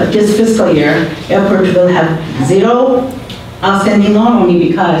of this fiscal year, airport will have 0 outstanding loan, only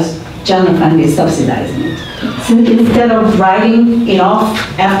because general fund is subsidizing it. So instead of writing it off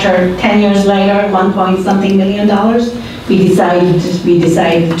after 10 years later, 1 point something million dollars, we decided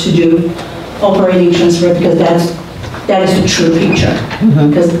to do operating transfer, because that is the true picture.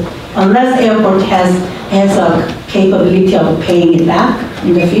 Because unless airport has a capability of paying it back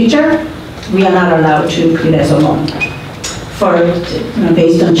in the future, we are not allowed to put it as a loan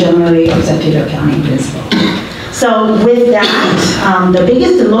based on generally accepted accounting principle. So with that, the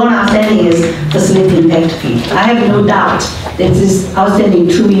biggest loan outstanding is facility impact fee. I have no doubt that this outstanding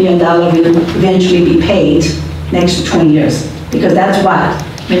 $2 million will eventually be paid next 20 years. Because that's what,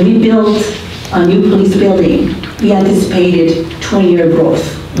 when we built a new police building, we anticipated 20-year growth.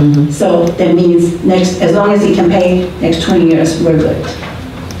 So that means as long as it can pay next 20 years, we're good.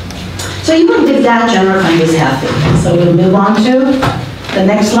 So even with that, general fund is healthy. So we'll move on to the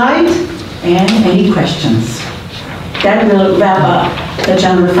next slide, and any questions? That will wrap up the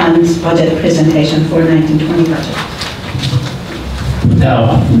general fund's budget presentation for 1920 budget.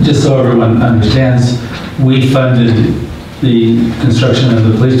 Now, just so everyone understands, we funded the construction of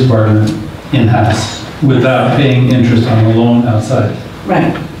the police department in-house without paying interest on the loan outside.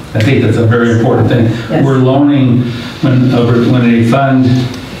 Right. I think that's a very important thing. Yes. We're loaning when a fund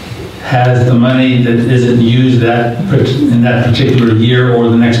has the money that isn't used in that particular year or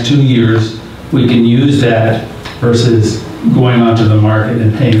the next 2 years, we can use that versus going onto the market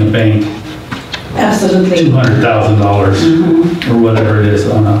and paying the bank absolutely $200,000 or whatever it is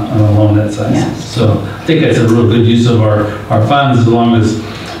on a loan that size. Yes. So I think that's a real good use of our funds, as long as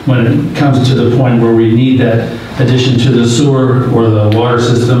when it comes to the point where we need that addition to the sewer or the water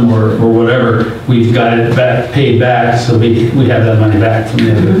system or whatever, we've got it paid back, so we have that money back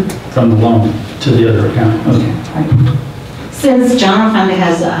from the loan to the other account. Okay. Since general fund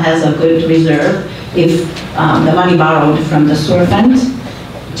has a good reserve, if the money borrowed from the sewer fund,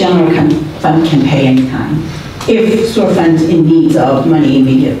 general fund can pay any time. If sewer fund in needs of money,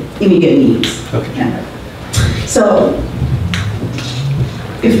 immediate needs. Okay. So,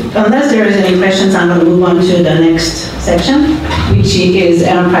 unless there is any questions, I'm going to move on to the next section, which is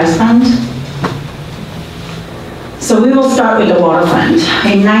enterprise fund. So we will start with the water fund.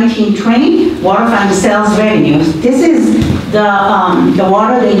 In 1920, water fund sales revenues. This is the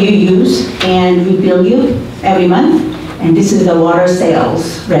water that you use, and we bill you every month, and this is the water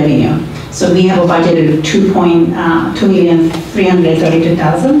sales revenue. So we have a budget of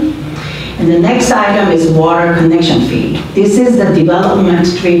 $2,332,000. And the next item is water connection fee. This is the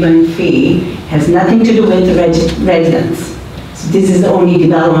development-driven fee, has nothing to do with the residents. So this is the only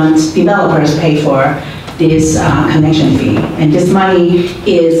developers pay for this connection fee. And this money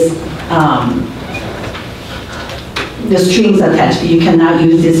is the strings attached. You cannot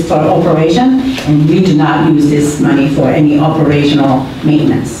use this for operation, and you do not use this money for any operational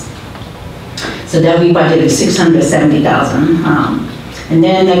maintenance. So that we budgeted $670,000. And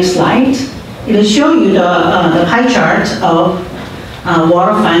then next slide, it'll show you the pie chart of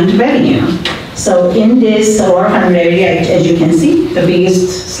water fund revenue. So in this water fund revenue, as you can see, the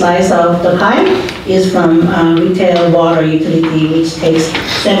biggest slice of the pie is from retail water utility, which takes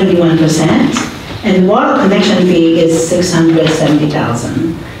 71%. And water connection fee is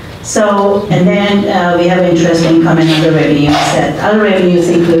 $670,000. So, and then we have interest income and other revenues. Other revenues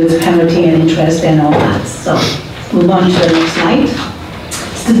include penalty and interest and all that. So, move on to the next slide.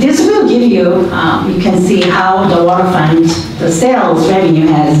 So this will give you, you can see how the water fund, the sales revenue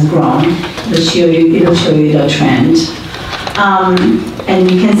has grown. It'll show you the trend.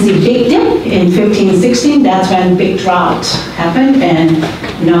 And you can see big dip in 15-16, that's when big drought happened, and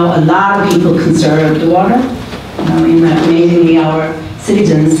a lot of people conserved the water. Amazingly, our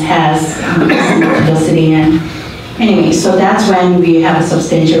citizens has the city, and anyway, so that's when we have a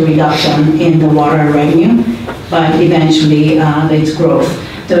substantial reduction in the water revenue, but eventually there's growth.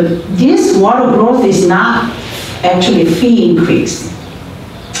 This water growth is not actually fee increase.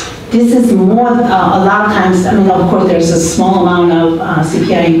 This is more, a lot of times, of course, there's a small amount of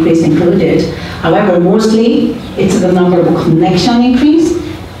CPI increase included. However, mostly, it's the number of connection increase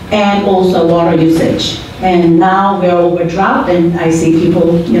and also water usage. And now we're over drought, and I see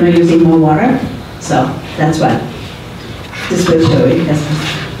people, using more water. So that's what this will show you.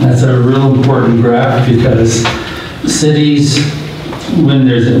 That's a real important graph, because cities, when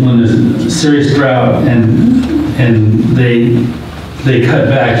there's a serious drought and they cut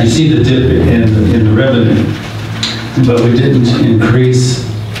back, you see the dip in the revenue, but we didn't increase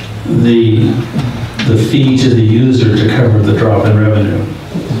the fee to the user to cover the drop in revenue.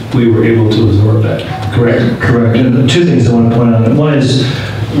 We were able to absorb that. Correct? Correct. And two things I want to point out. One is,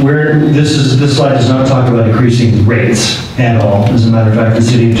 this slide does not talk about increasing rates at all. As a matter of fact, the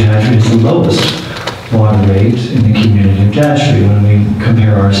city of Tehachapi is the lowest water rate in the community of Tehachapi when we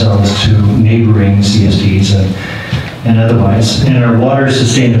compare ourselves to neighboring CSDs and otherwise. In our water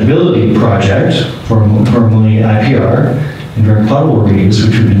sustainability project, formerly IPR, indirect potable reuse,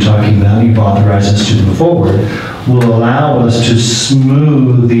 which we've been talking about, you've authorized us to move forward, will allow us to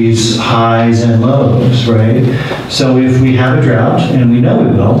smooth these highs and lows, right? So if we have a drought, and we know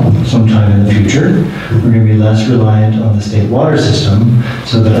we will sometime in the future, we're going to be less reliant on the state water system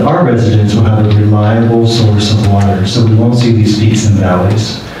so that our residents will have a reliable source of water. So we won't see these peaks and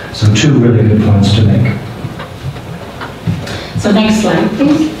valleys. So two really good points to make. So next slide,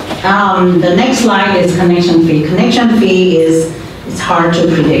 please. The next slide is connection fee. Connection fee it's hard to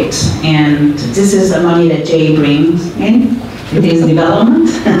predict, and this is the money that Jay brings in. It is development,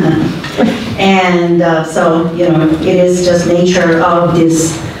 and so it is just nature of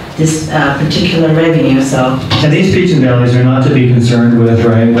this particular revenue. So, and these peaks and valleys are not to be concerned with,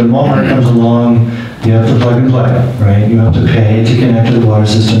 right? When Walmart comes along, you have to plug and play, right? You have to pay to connect to the water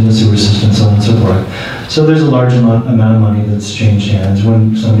system, the sewer system, so on and so forth. So there's a large amount of money that's changed hands.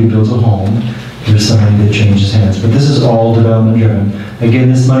 When somebody builds a home, there's some money that changes hands. But this is all development driven. Again,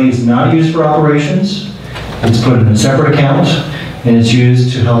 this money is not used for operations. It's put in a separate account, and it's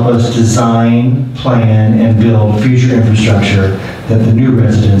used to help us design, plan, and build future infrastructure that the new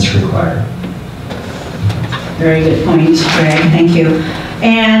residents require. Very good point, Greg. Thank you.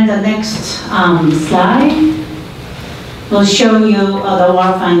 And the next slide will show you the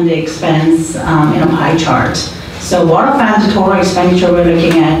water fund expense in a pie chart. So water fund total expenditure, we're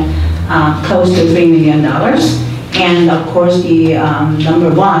looking at close to $3 million. And of course, the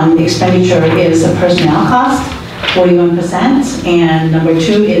number one expenditure is the personnel cost, 41%. And number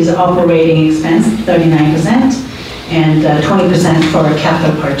two is operating expense, 39%. And 20% for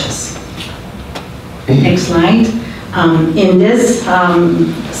capital purchase. Next slide. In this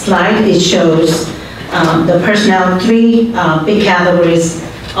slide, it shows the personnel, three big categories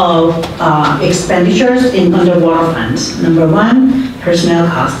of expenditures in underwater funds. Number one, personnel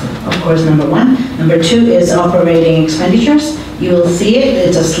cost, of course, number one. Number two is operating expenditures. You will see it,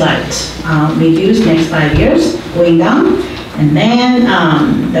 it's a slight reduce next 5 years, going down. And then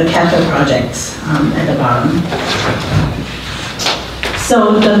the capital projects at the bottom.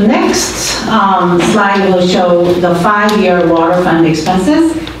 So the next slide will show the 5-year water fund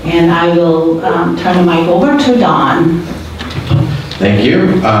expenses, and I will turn the mic over to Don. Thank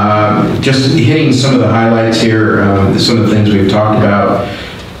you. Just hitting some of the highlights here, some of the things we've talked about.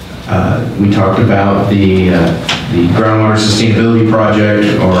 We talked about the Groundwater Sustainability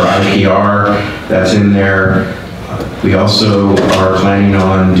Project, or IPR, that's in there. We also are planning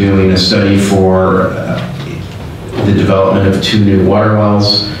on doing a study for the development of 2 new water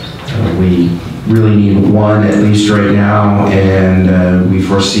wells. We really need one at least right now, and we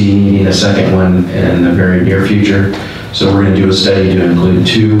foresee needing a second one in the very near future. So we're going to do a study to include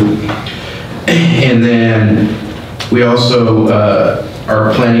 2. And then we also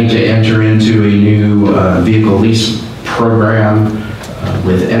are planning to enter into a new vehicle lease program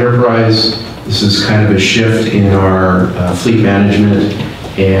with Enterprise. This is kind of a shift in our fleet management,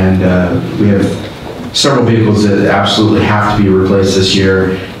 and we have several vehicles that absolutely have to be replaced this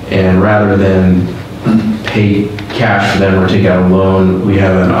year, and rather than pay cash for them or take out a loan, we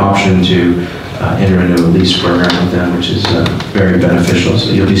have an option to enter into a lease program with them, which is very beneficial.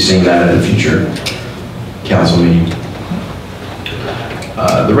 So you'll be seeing that at a future council meeting.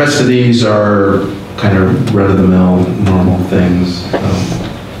 The rest of these are kind of run-of-the-mill, normal things.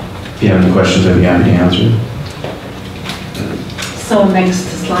 If you have any questions, I'd be happy to answer. So next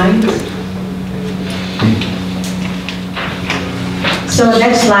slide. So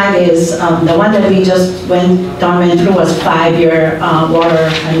next slide is the one that we just went through was 5-year water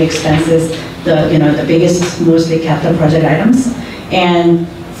and expenses. The biggest, mostly capital project items. And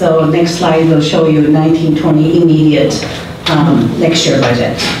so next slide will show you 1920 immediate next year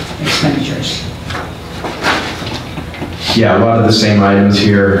budget expenditures. Yeah, a lot of the same items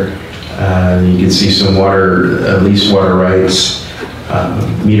here. You can see some lease water rights,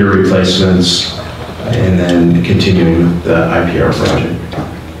 meter replacements, and then continuing with the IPR project.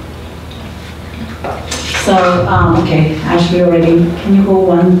 So, okay, Ashley already, can you go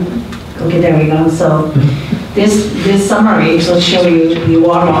one? Okay, there we go. So this summary will show you the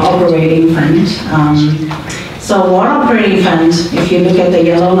water operating fund. So water operating fund, if you look at the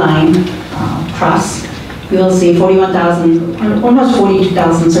yellow line across, you will see 41,000, almost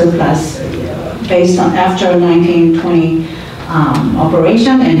 42,000 surplus based on after 1920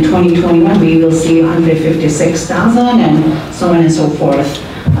 operation, and 2021 we will see 156,000 and so on and so forth.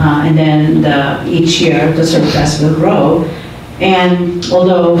 And then each year the surplus will grow. And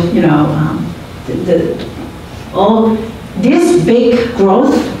although, this big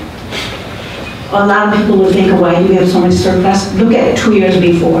growth, a lot of people will think, why do we have so much surplus? Look at 2 years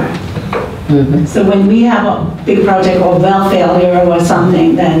before. So when we have a big project or well failure or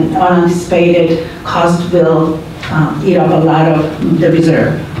something, then unanticipated cost will eat up a lot of the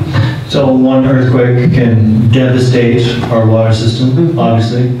reserve. So one earthquake can devastate our water system,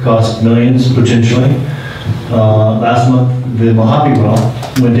 obviously, cost millions potentially. Last month, the Mojave well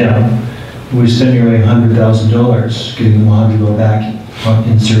went down. We spent nearly $100,000 getting the Mojave well back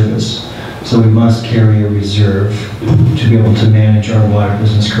in service. So we must carry a reserve to be able to manage our water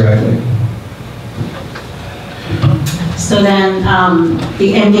business correctly. So then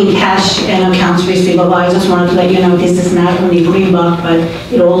the ending cash and accounts receivable, I just wanted to let you know this is not only green buck, but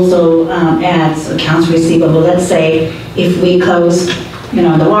it also adds accounts receivable. Let's say if we close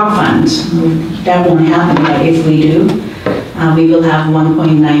the water fund, that won't happen, but if we do, we will have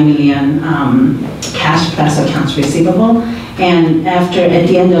 1.9 million cash plus accounts receivable. And at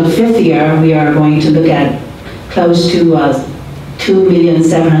the end of the 5th year, we are going to look at close to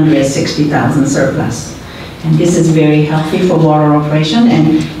 2,760,000 surplus. And this is very healthy for water operation,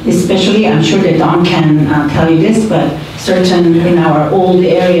 and especially, I'm sure that Don can tell you this, but certain in our old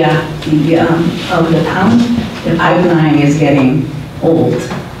area of the town, the pipeline is getting old.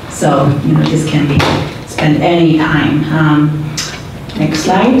 So, this can be spent any time. Next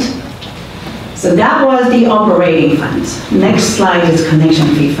slide. So that was the operating fund. Next slide is connection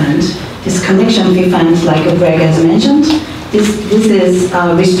fee fund. This connection fee fund, like Greg has mentioned, this is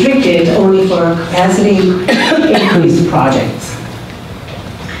restricted only for capacity increase projects.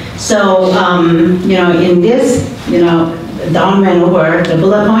 So, in this, Don went over the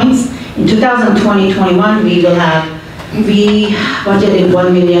bullet points. In 2020-21, we budgeted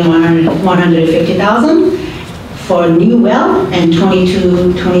 1,150,000 for new well, and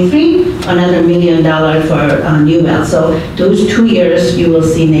 22-23, another $1 million for new well. So those 2 years, you will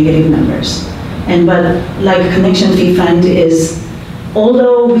see negative numbers. But like connection fee fund is,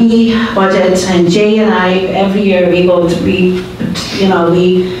 although we budget, and Jay and I, every year we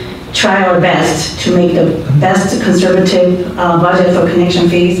try our best to make the best conservative budget for connection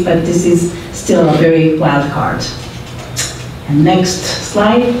fees, but this is still a very wild card. And next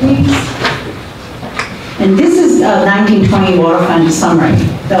slide, please. And this is a 1920 water fund summary.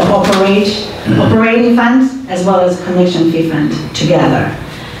 The operating fund as well as connection fee fund together.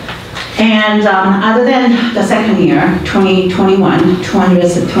 And other than the second year, 2021,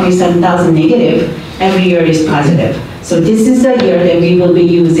 227,000 negative, every year is positive. So this is the year that we will be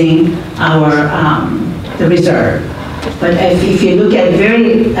using our the reserve. But if you look at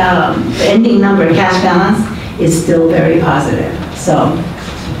the ending number, cash balance is still very positive. So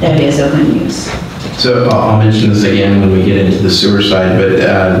that is a good news. So I'll mention this again when we get into the sewer side, but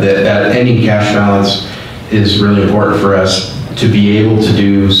that ending cash balance is really important for us to be able to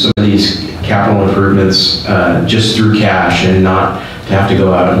do some of these capital improvements just through cash and not to have to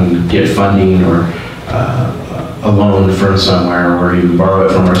go out and get funding or a loan from somewhere or even borrow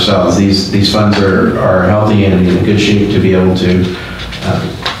it from ourselves. These funds are healthy and in good shape to be able to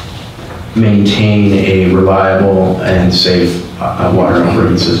maintain a reliable and safe water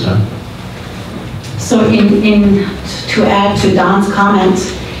operating system. So to add to Don's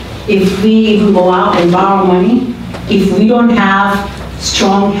comments, if we even go out and borrow money, if we don't have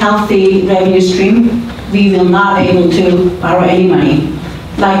strong, healthy revenue stream, we will not be able to borrow any money.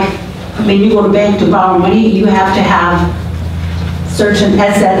 Like when you go to bank to borrow money, you have to have certain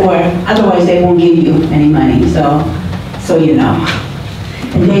asset where otherwise they won't give you any money. So you know.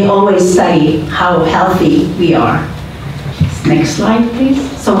 And they always study how healthy we are. Next slide, please.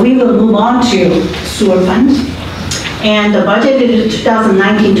 So we will move on to sewer fund. And the budgeted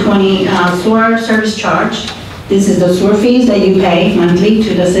 2019-20 sewer service charge, this is the sewer fees that you pay monthly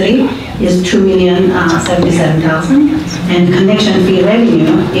to the city, is $2,077,000. And connection fee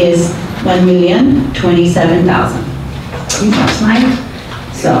revenue is $1,027,000. Next slide.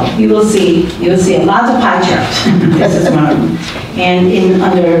 So you will see a lot of pie charts. This is one of them. And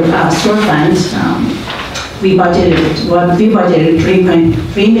under sewer fund, we budgeted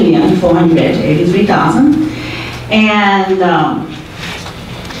 $3,483,000. And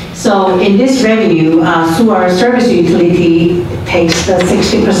so in this revenue, sewer service utility takes the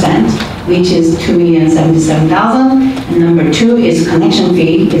 60%, which is $2,077,000. And number two is connection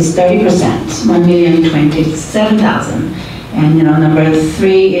fee is 30%, $1,027,000. And number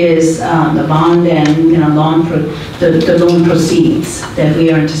three is the bond and the loan proceeds that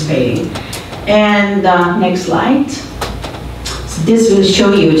we are anticipating. And next slide. So this will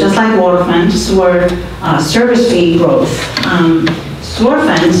show you, just like water fund, sewer service fee growth. Sewer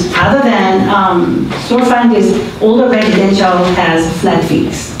fund, other than sewer fund is all the residential has flat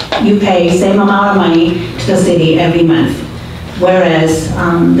fees. You pay same amount of money to the city every month, whereas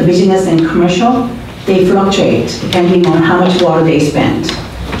the business and commercial, they fluctuate depending on how much water they spend.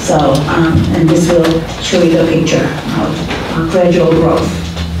 So, and this will show you the picture of gradual growth.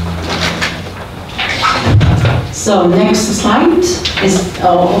 So next slide is,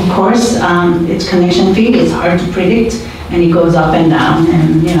 of course, its connection fee is hard to predict, and it goes up and down,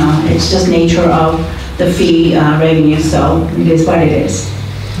 and it's just nature of the fee revenue, so it is what it is.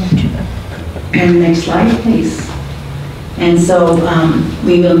 And next slide, please. And so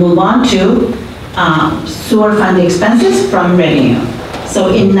we will move on to sewer fund expenses from revenue. So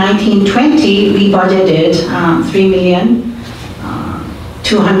in 1920, we budgeted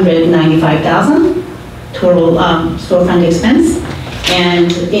 $3,295,000 total sewer fund expense.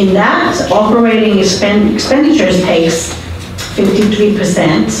 And in that, operating expenditures takes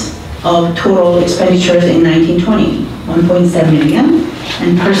 53% of total expenditures in 1920, $1.7 million.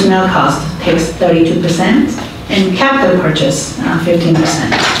 And personnel cost takes 32%. And capital purchase,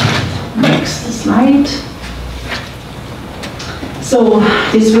 15%. Next slide. So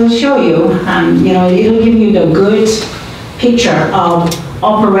this will show you, it'll give you the good picture of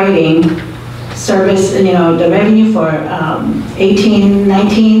operating service, the revenue for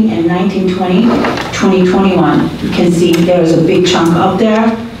 18-19 and 19-20, 2021. You can see there's a big chunk up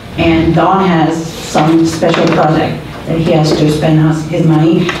there, and Don has some special project that he has to spend his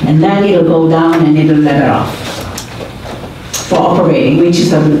money, and then it'll go down and it'll let it off for operating, which is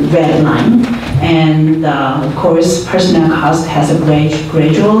the red line. And of course, personnel cost has a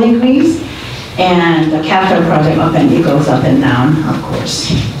gradual increase, and the capital project it goes up and down, of course.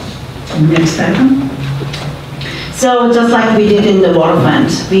 Next item. So just like we did in the water fund,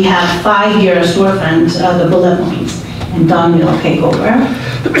 we have 5-year sewer fund, the bullet points, and Don will take over.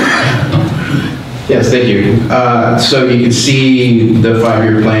 Yes, thank you. So you can see the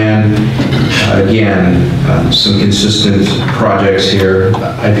 5-year plan. Again, some consistent projects here.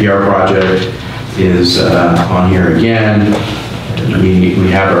 IPR project is on here again. We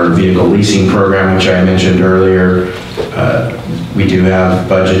have our vehicle leasing program, which I mentioned earlier. We do have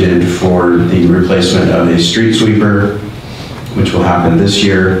budgeted for the replacement of a street sweeper, which will happen this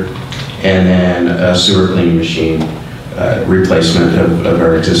year, and then a sewer cleaning machine replacement of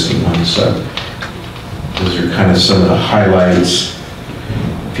our existing ones. So those are kind of some of the highlights.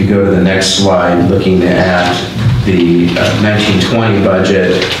 If you go to the next slide, looking at the 1920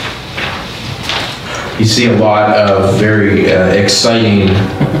 budget, you see a lot of very exciting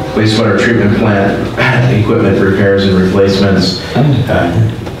wastewater treatment plant equipment repairs and replacements.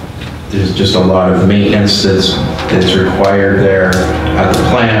 There's just a lot of maintenance that's required there at the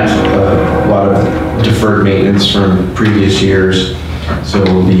plant, a lot of deferred maintenance from previous years. So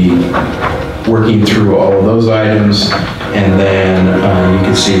we'll be working through all of those items, and then you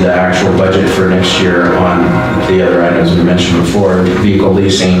can see the actual budget for next year on the other items we mentioned before, vehicle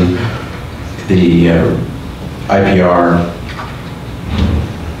leasing, the IPR.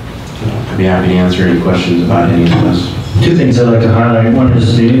 I'd be happy to answer any questions about any of this. Two things I'd like to highlight. One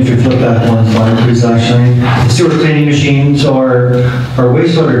is if you flip back one slide, please, actually. The sewer cleaning machines, our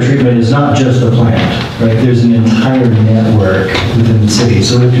wastewater treatment is not just the plant, right? There's an entire network within the city,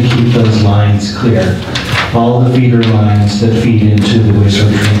 so we have to keep those lines clear. All the feeder lines that feed into the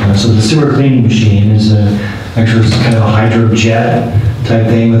wastewater treatment. So the sewer cleaning machine is actually kind of a hydrojet type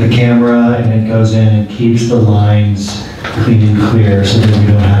thing with a camera, and it goes in and keeps the lines clean and clear so that we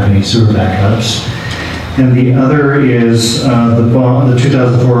don't have any sewer backups. And the other is the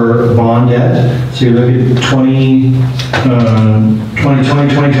 2004 bond debt. So you look at 2020,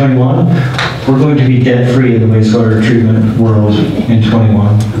 2021, we're going to be debt-free in the wastewater treatment world in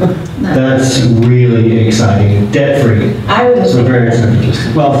 21. That's really exciting. Debt-free. I would So very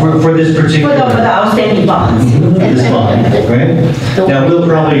exciting. Well, for this particular... For the outstanding bonds. This bond, right? Now, we'll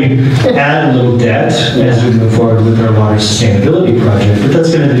probably add a little debt as we move forward with our water sustainability project, but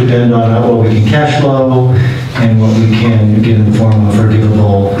that's going to depend on what we can cash flow and what we can get in the form of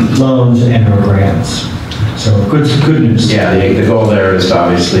forgivable loans and or grants. So good news. Yeah, the goal there is to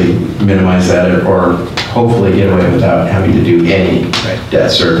obviously minimize that or hopefully get away without having to do any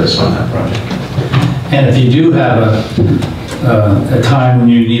debt service on that project. And if you do have a time when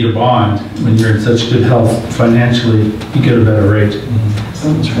you need a bond, when you're in such good health financially, you get a better rate.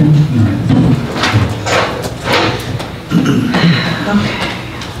 That's right.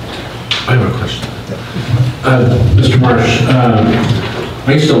 I have a question. Mr. Marsh,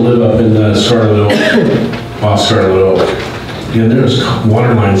 I used to live up in Scarlet Oak, off Scarlet Oak, and there's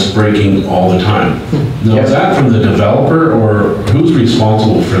water lines breaking all the time. Now, is that from the developer, or who's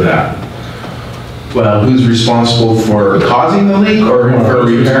responsible for that? Well, who's responsible for causing the leak or for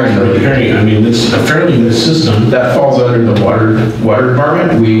repairing the leak? I mean, it's a fairly new system. That falls under the water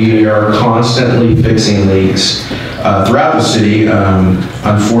department. We are constantly fixing leaks throughout the city.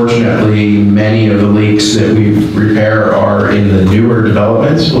 Unfortunately, many of the leaks that we repair are in the newer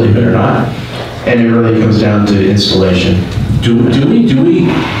developments, believe it or not. And it really comes down to installation. Do we,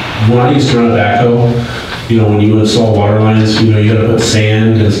 when I used to run a backhoe, you know, when you install water lines, you know, you gotta put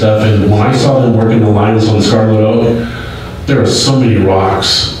sand and stuff, and when I saw them working the lines on Scarlet Oak, there were so many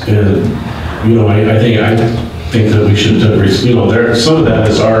rocks, and, you know, I think that we should, you know, some of that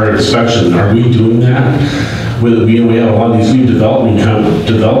is our inspection. Are we doing that? We have a lot of these new developments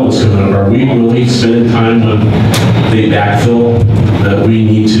coming up. Are we really spending time when they backfill that we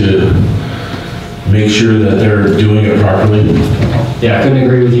need to make sure that they're doing it properly? Yeah, I couldn't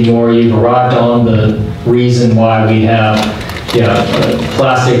agree with you more. You've arrived on the reason why we have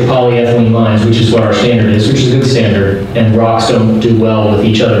plastic polyethylene lines, which is what our standard is, which is a good standard, and rocks don't do well with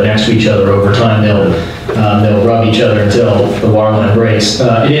each other, next to each other. Over time, they'll rub each other until the water line breaks.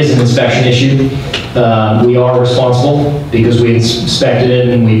 It is an inspection issue. We are responsible because we inspected it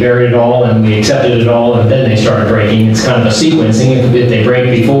and we buried it all and we accepted it all, and then they started breaking. It's kind of a sequencing. If they break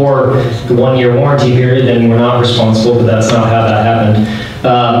before the 1-year warranty period, then we're not responsible, but that's not how that happened.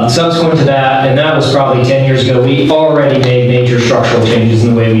 Subsequent to that, and that was probably 10 years ago, we already made major structural changes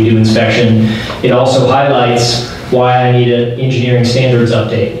in the way we do inspection. It also highlights why I need an engineering standards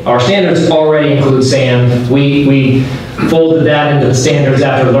update. Our standards already include sand. We folded that into the standards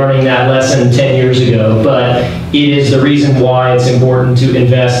after learning that lesson 10 years ago, but it is the reason why it's important to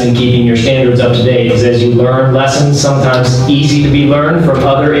invest in keeping your standards up to date, because as you learn lessons, sometimes easy to be learned from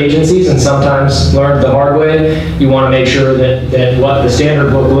other agencies and sometimes learned the hard way, you want to make sure that what the standard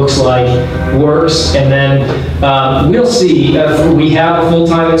book looks like works. And then we'll see. We have a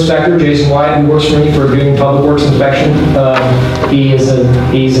full-time inspector, Jason White, who works for me for doing public works inspection. He's a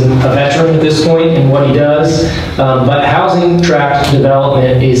veteran at this point in what he does, but housing tract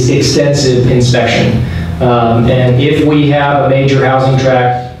development is extensive inspection. And if we have a major housing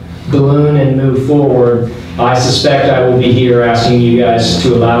tract balloon and move forward, I suspect I will be here asking you guys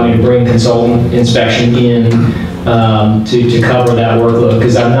to allow me to bring consultant inspection in to cover that workload,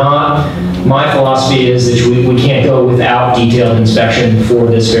 because I'm not my philosophy is that we can't go without detailed inspection for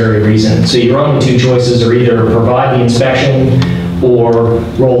this very reason. So your only two choices are either provide the inspection or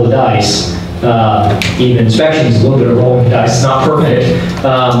roll the dice. Even inspection is a little bit of rolling the dice, it's not perfect.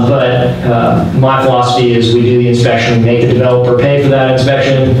 But my philosophy is we do the inspection, we make the developer pay for that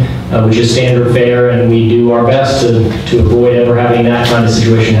inspection, which is standard fare, and we do our best to avoid ever having that kind of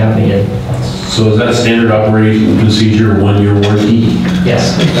situation happening again. So is that standard operating procedure 1-year warranty?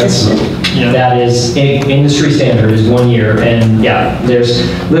 Yes, that is industry standard is 1 year, and yeah, there's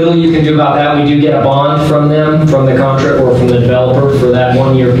little you can do about that. We do get a bond from them, from the contract or from the developer for that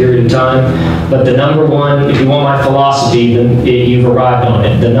 1 year period of time. But the number one, if you want my philosophy, then you've arrived on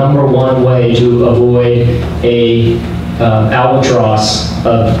it. The number one way to avoid a albatross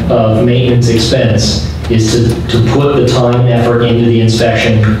of maintenance expense is to put the time and effort into the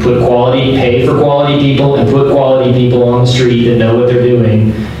inspection, pay for quality people, and put quality people on the street that know what they're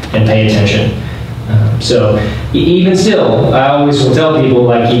doing and pay attention. So even still, I always will tell people,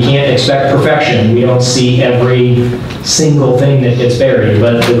 like, you can't expect perfection. We don't see every single thing that gets buried,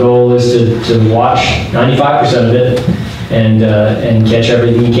 but the goal is to watch 95% of it and catch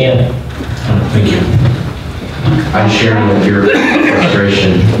everything you can. Thank you. I share with your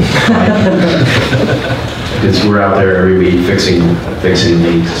frustration. Because we're out there every week fixing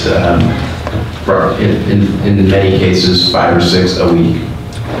leaks. In many cases, 5 or 6 a week.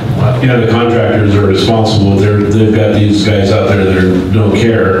 Yeah, the contractors are responsible. They've got these guys out there that don't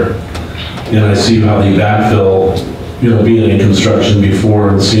care. And I see how they backfill, being in construction before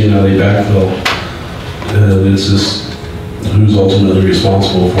and seeing how they backfill. And it's just who's ultimately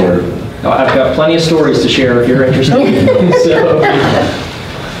responsible for it. I've got plenty of stories to share if you're interested.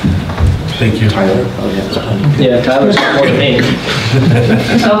 Thank you. Tyler? Yeah, Tyler's got more than me.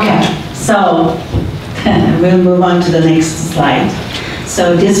 Okay, so we'll move on to the next slide.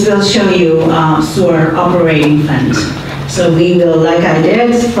 So this will show you sewer operating fund. So we will, like I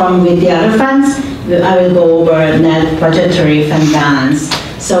did with the other funds, I will go over net budgetary fund balance.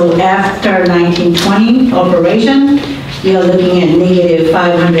 So after 1920 operation, we are looking at negative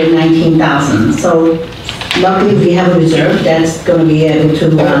 519,000. So luckily we have a reserve that's going to be able to,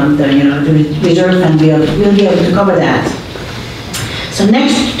 the reserve fund will be able to cover that. So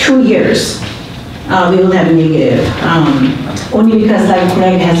next 2 years, we will have negative. Only because, like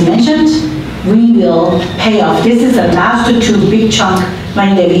Greg has mentioned, we will pay off. This is the last 2 big chunk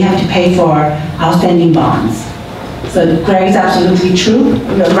money that we have to pay for outstanding bonds. So Greg is absolutely true,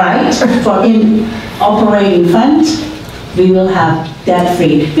 right? For in operating fund, we will have debt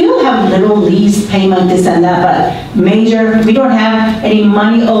free. We will have little lease payment, this and that, but major, we don't have any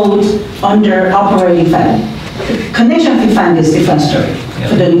money owed under operating fund. Connection fee fund is a different story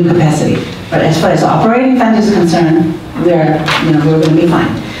for the new capacity. But as far as operating fund is concerned, we're going to be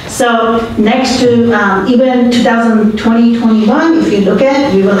fine. So next to even 2020-21, if you look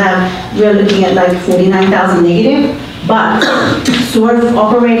at, we're looking at like 49,000 negative, but sort of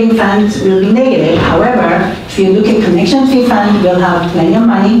operating funds will be negative. However, if you look at connection fee fund, we'll have plenty of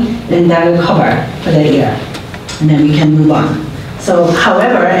money, then that will cover for that year. And then we can move on. So,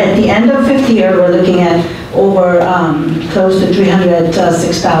 however, at the end of 5th year, we're looking at over close to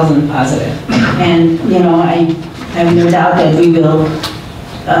 306,000 positive. And, I have no doubt that we will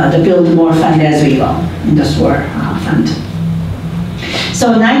build more fund as we go in the sewer fund.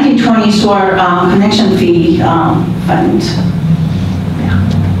 So 1920 sewer connection fee fund. Yeah.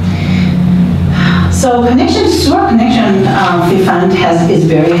 So sewer connection fee fund is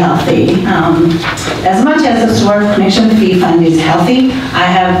very healthy. As much as the sewer connection fee fund is healthy, I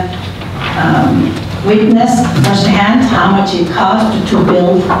have witnessed firsthand how much it costs to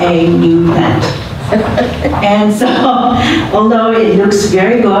build a new plant. And so, although it looks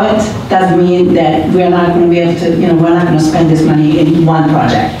very good, doesn't mean that we're not going to be able to, we're not going to spend this money in one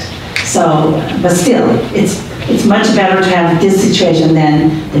project. So, but still, it's much better to have this situation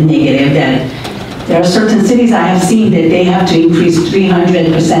than the negative. That there are certain cities I have seen that they have to increase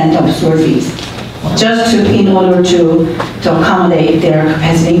 300% of sewer fees just in order to accommodate their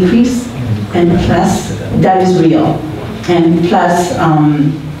capacity increase. And plus, that is real. And plus,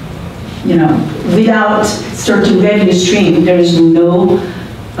 without certain revenue stream, there is no,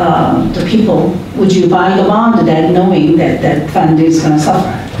 the people, would you buy the bond that knowing that that fund is going to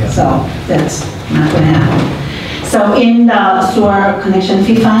suffer? Yeah. So that's not going to happen. So in the sewer connection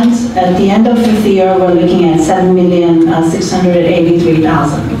fee funds, at the end of 5th year, we're looking at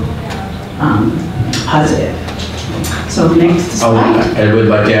 7,683,000 positive. So next slide. I would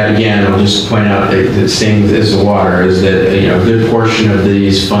like to add again, I'll just point out that the same as the water is that a good portion of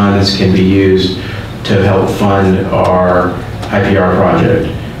these funds can be used to help fund our IPR project.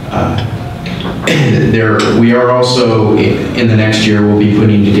 We are also, in the next year, we'll be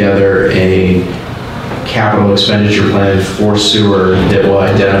putting together a capital expenditure plan for sewer that will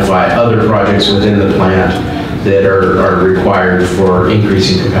identify other projects within the plant that are required for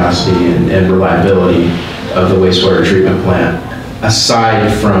increasing capacity and reliability of the wastewater treatment plant,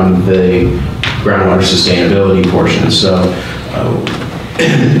 aside from the groundwater sustainability portion. So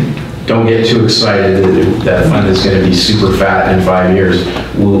don't get too excited that fund is going to be super fat in 5 years.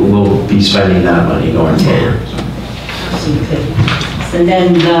 We'll be spending that money going forward. And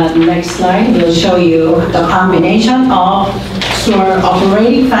then the next slide will show you the combination of sewer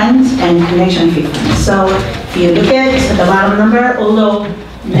operating funds and connection fee funds. So if you look at the bottom number, although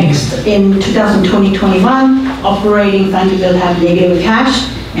next in 2020-21, operating fund will have negative cash,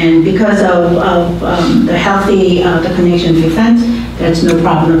 and because of the healthy the connection fee funds, there's no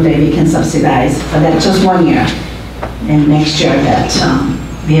problem that we can subsidize for that just 1 year. And next year that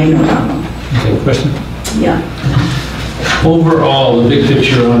we have no problem. Okay, question? Yeah. Overall, the big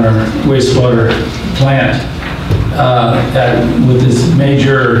picture on our wastewater plant, with this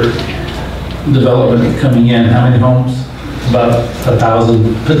major development coming in, how many homes? About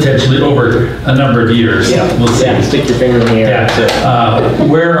 1,000, potentially over a number of years. Yeah, we'll see. Yeah, stick your finger in the air. Yeah.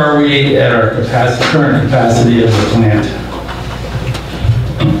 Where are we at our current capacity of the plant?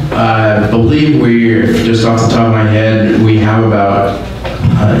 I believe we're, just off the top of my head, we have about,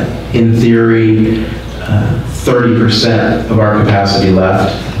 in theory, 30% of our capacity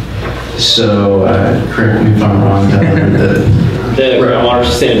left. So, correct me if I'm wrong, the groundwater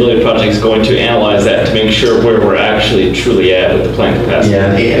sustainability project is going to analyze that to make sure where we're actually truly at with the plant capacity.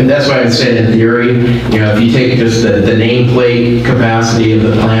 Yeah, and that's why I'm saying in theory, you know, if you take just the nameplate capacity of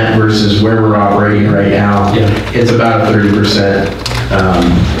the plant versus where we're operating right now, it's about 30%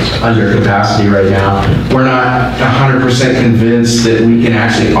 under capacity right now. We're not 100% convinced that we can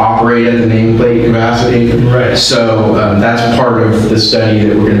actually operate at the nameplate capacity. Right. So that's part of the study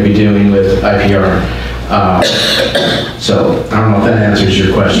that we're going to be doing with IPR. So I don't know if that answers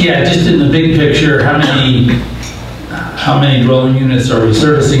your question. Yeah, just in the big picture, how many dwelling units are we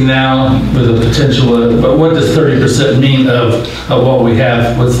servicing now with a potential, but what does 30% mean of what we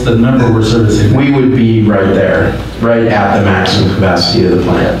have? What's the number we're servicing? We would be right there, right at the maximum capacity of the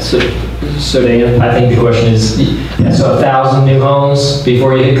plant. So Dan, I think the question is, so 1,000 new homes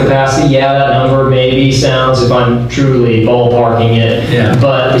before you hit capacity? Yeah, that number maybe sounds, if I'm truly ballparking it. Yeah.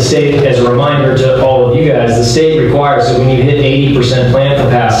 But the state, as a reminder to all of you guys, the state requires that when you hit 80% plant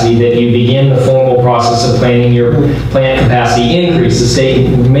capacity that you begin the formal process of planning your plant capacity increase. The state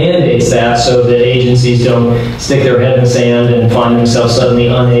mandates that so that agencies don't stick their head in the sand and find themselves suddenly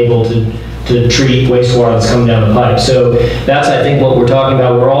unable to treat wastewater that's coming down the pipe. So that's, I think, what we're talking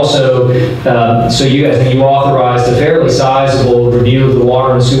about. We're also, so you guys, when you authorized a fairly sizable review of the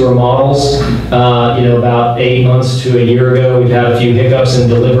water and sewer models, you know, about 8 months to a year ago. We've had a few hiccups in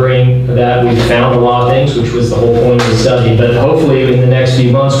delivering that. We've found a lot of things, which was the whole point of the study. But hopefully in the next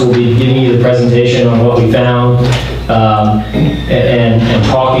few months, we'll be giving you the presentation on what we found and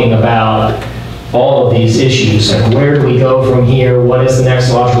talking about all of these issues. Like, where do we go from here? What is the next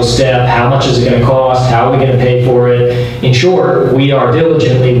logical step? How much is it going to cost? How are we going to pay for it? In short, we are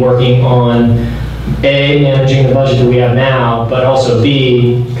diligently working on A, managing the budget that we have now, but also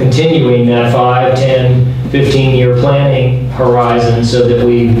B, continuing that 5, 10, 15-year planning horizon so that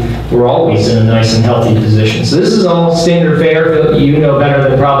we're always in a nice and healthy position. So this is all standard fare. You know better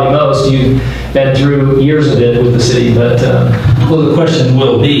than probably most. You've been through years of it with the city, but... well, the question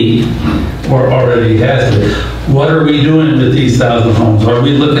will be, or already has been, what are we doing with these 1,000 homes? Are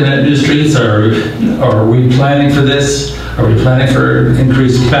we looking at new streets? Are we planning for this? Are we planning for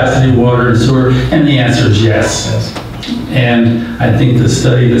increased capacity, water and sewer? And the answer is yes. And I think the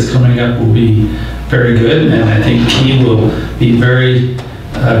study that's coming up will be very good, and I think he will be very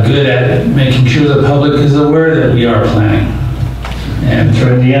good at making sure the public is aware that we are planning. And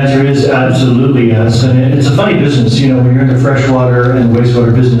the answer is absolutely yes. And it's a funny business, you know, when you're in the freshwater and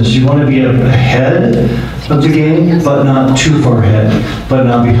wastewater business, you want to be ahead of the game, but not too far ahead, but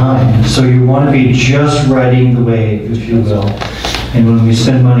not behind. So you want to be just riding the wave, if you will. And when we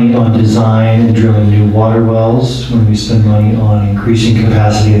spend money on design and drilling new water wells, when we spend money on increasing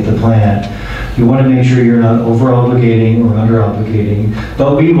capacity at the plant, you want to make sure you're not over-obligating or under-obligating,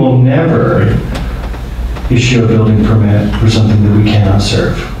 but we will never issue a building permit for something that we cannot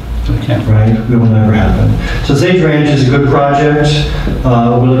serve. Okay. Right? It will never happen. So Sage Ranch is a good project.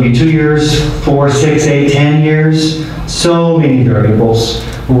 Will it be 2 years, 4, 6, 8, 10 years? So many variables.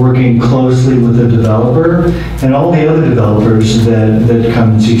 We're working closely with the developer and all the other developers that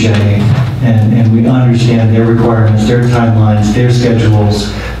come and see Jenny, and we understand their requirements, their timelines, their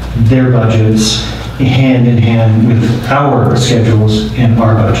schedules. their budgets hand in hand with our schedules and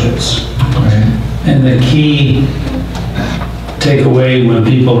our budgets. Right? And the key takeaway when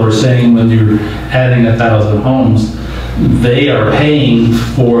people are saying when you're adding 1,000 homes, they are paying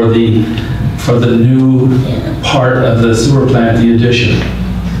for the new part of the sewer plant, the addition.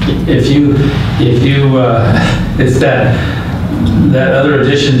 It's that other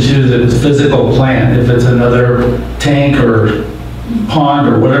addition to the physical plant. If it's another tank or pond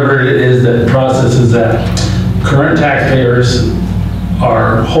or whatever it is that processes that, current taxpayers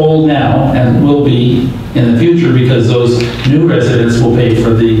are whole now and will be in the future because those new residents will pay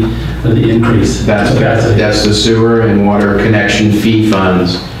for the increase. That's the sewer and water connection fee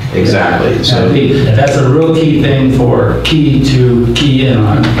funds. Exactly. So that's a real key thing for key in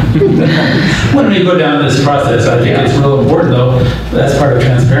on. When we go down this process, I think it's real important though, that's part of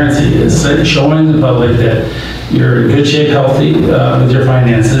transparency, is showing the public that you're in good shape, healthy with your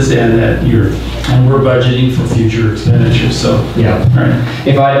finances, and that we're budgeting for future expenditures. So yeah, right.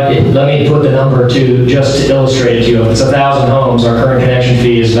 Let me put the number just to illustrate it to you. If it's 1,000 homes, our current connection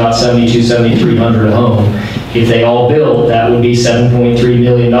fee is about $7,200 a home. If they all built, that would be $7.3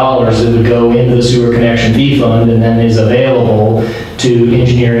 million that would go into the sewer connection fee fund and then is available to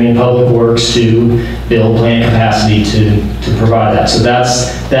engineering and public works to build plant capacity to provide that. So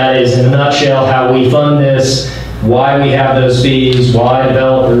that is in a nutshell how we fund this, why we have those fees, why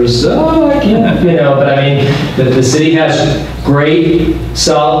developers, but I mean, the city has great,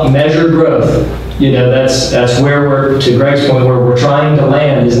 solid, measured growth. That's where to Greg's point, where we're trying to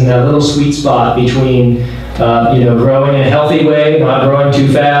land is in that little sweet spot between growing in a healthy way, not growing too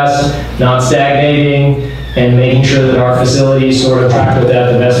fast, not stagnating, and making sure that our facilities sort of track with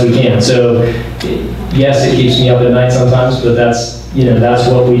that the best we can. So, yes, it keeps me up at night sometimes, but that's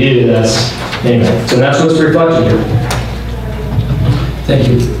what we do. So that's what's reflected here. Thank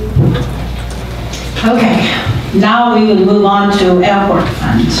you. Okay, now we will move on to airport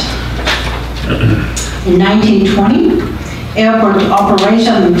funds. In 1920, airport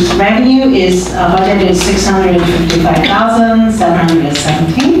operations revenue is budgeted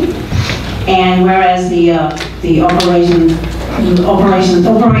 $655,717, and whereas the operating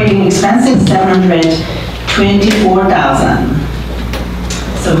expenses $724,000.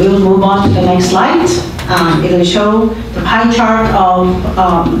 So we will move on to the next slide. It will show the pie chart of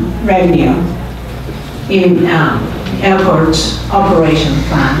revenue in airport operation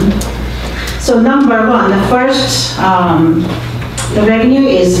fund. So number one, the first, the revenue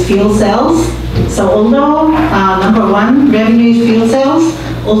is fuel sales. So although number one revenue is fuel sales,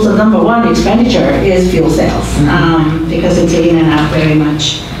 also number one expenditure is fuel sales because it's in and out very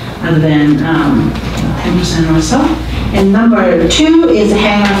much other than 10% or so. And number two is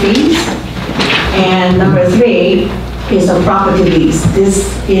hangar fees. And number three is a property lease.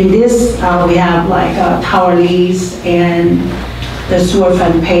 In this we have like a tower lease, and the sewer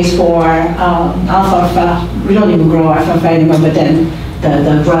fund pays for alfalfa. We don't even grow alfalfa anymore, but then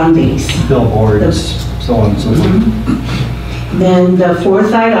the ground lease. Billboards, so on and so forth. Then the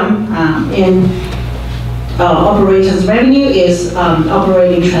fourth item in operations revenue is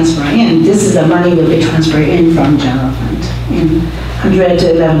operating transfer in. This is the money will be transferred in from general fund, in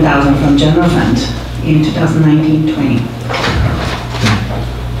 $111,000 from general fund in 2019-20.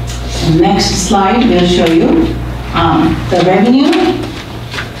 Next slide will show you the revenue,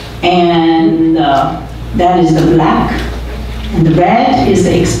 and that is the black, and the red is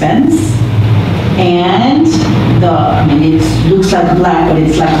the expense, and it looks like black, but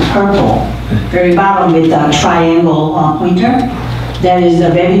it's like a purple, very bottom with a triangle pointer. That is the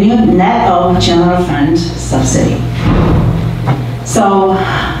revenue net of general fund subsidy. So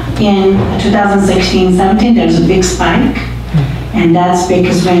in 2016-17, there's a big spike, and that's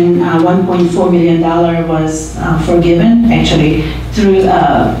because when $1.4 million was forgiven, actually through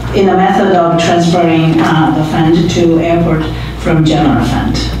in a method of transferring the fund to airport from general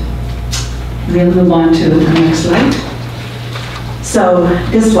fund. We'll move on to the next slide. So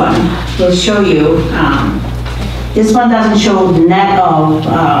this one will show you, this one doesn't show net of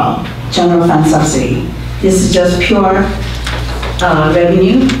general fund subsidy. This is just pure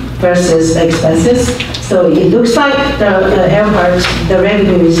revenue versus the expenses. So it looks like the airport, the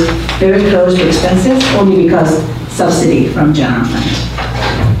revenue is very close to expenses only because subsidy from general fund.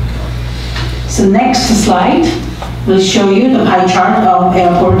 So next slide will show you the pie chart of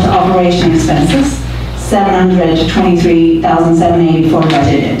airport operation expenses, $723,784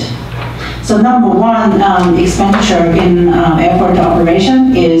 budgeted. So number one expenditure in airport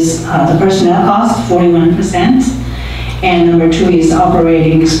operation is the personnel cost, 41%. And number two is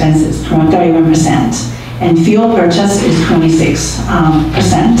operating expenses, 31%. and fuel purchase is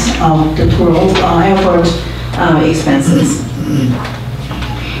 26% of the total airport expenses.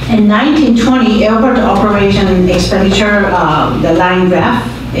 In 1920, airport operation expenditure, the line graph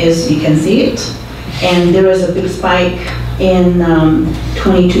is, you can see it, and there is a big spike in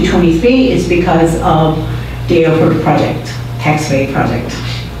 22-23. It's because of the airport project, taxway project.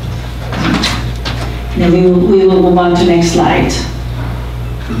 Then we will move on to next slide.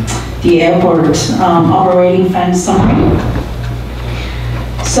 The airport operating fund summary.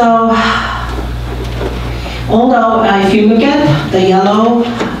 So, although if you look at the yellow,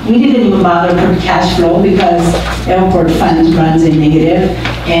 we didn't even bother put cash flow because airport fund runs in negative.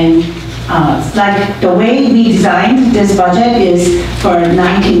 And like the way we designed this budget is for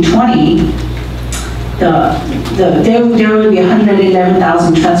 1920, there will be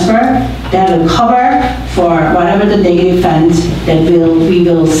 111,000 transfer that will cover for whatever the negative funds that we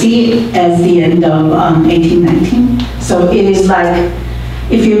will see at the end of 1819. So it is like,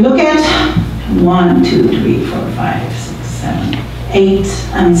 if you look at 1, 2, 3, 4, 5, 6, 7, 8,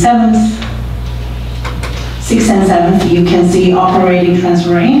 and 7th, 6th and 7th, you can see operating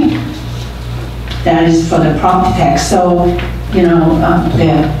transferring. That is for the property tax. So, you know,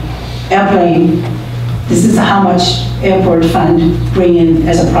 the airplane, this is how much airport fund bring in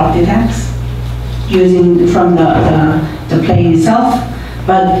as a property tax, using from the plane itself.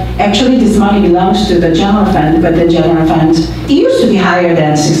 But actually this money belongs to the general fund, but the general fund, it used to be higher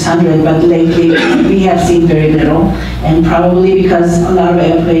than 600, but lately we have seen very little, and probably because a lot of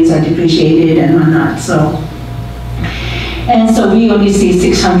airplanes are depreciated and whatnot, so. And so we only see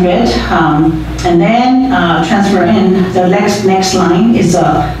 600, and then transfer in, the next line is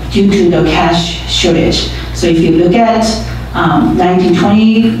due to the cash shortage. So if you look at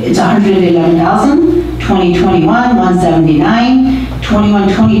 1920, it's 111,000, 2021, 179,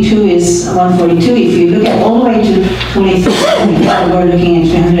 21-22 is 142. If you look at all the way to 23, we're looking at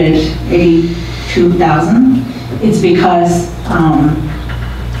 382,000. It's because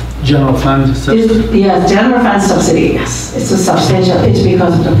general fund subsidy. Yeah, general fund subsidy. Yes, it's a substantial. It's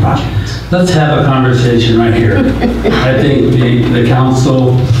because of the project. Let's have a conversation right here. I think the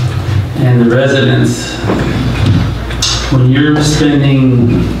council and the residents, when you're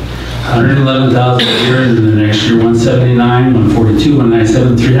spending 111,000 a year, and the next year 179, 142,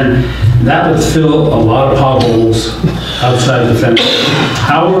 197, 300. That would fill a lot of potholes outside the fence.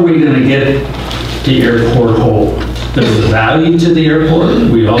 How are we going to get the airport whole? There's a value to the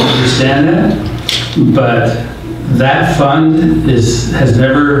airport. We all understand that, but that fund has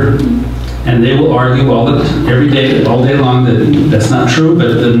never. And they will argue all day long that that's not true,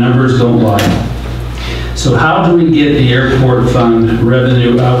 but the numbers don't lie. So how do we get the airport fund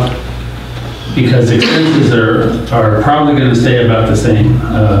revenue up? Because expenses are probably going to stay about the same.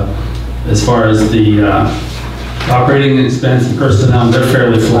 As far as the operating expense and personnel, they're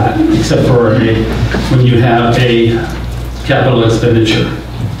fairly flat, except for when you have a capital expenditure.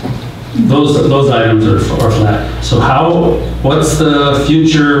 Those items are flat. So what's the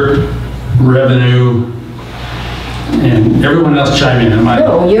future revenue? And everyone else chime in.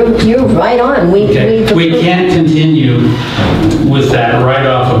 No, you're right on. We can't continue with that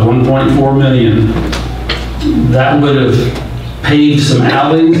write-off of 1.4 million. That would have paved some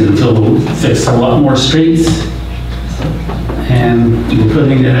alleys until fixed a lot more streets. And we're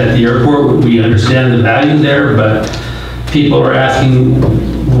putting it at the airport. We understand the value there, but people are asking,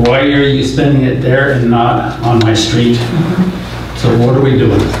 why are you spending it there and not on my street? So what are we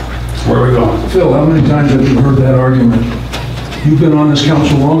doing? Where are we going? Phil, how many times have you heard that argument? You've been on this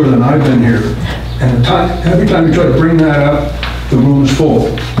council longer than I've been here. And every time you try to bring that up, the room's full.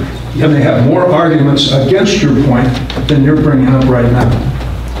 And they have more arguments against your point than you're bringing up right now.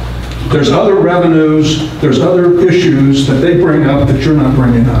 There's other revenues, there's other issues that they bring up that you're not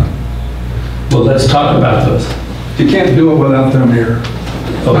bringing up. Well, let's talk about those. You can't do it without them here.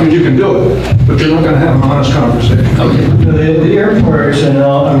 Okay. I mean, you can do it, but you're not going to have an honest conversation. Okay. The airport, and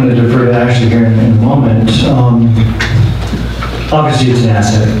I'm going to defer to Ashley here in a moment. Obviously, it's an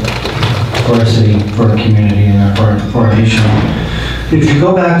asset for our city, for our community, and for our nation. If you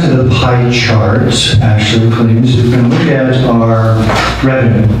go back to the pie chart, Ashley, please, you can look at our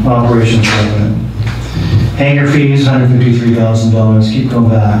revenue, operations revenue. Hangar fees, $153,000. Keep going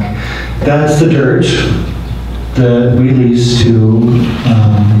back. That's the dirt that we lease to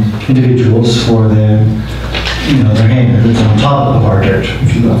individuals for their hangar that's on top of our dirt,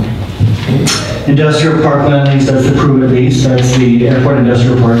 if you will. Industrial parkland lease, that's the prove it lease. That's the airport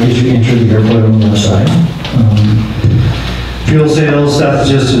industrial park as you enter the airport on the left side. Fuel sales, that's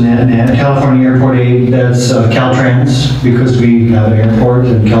just an net. California Airport Aid, that's Caltrans, because we have an airport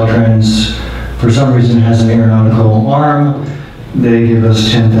and Caltrans for some reason has an aeronautical arm. They give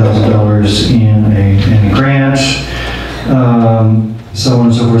us $10,000 in a grant, so on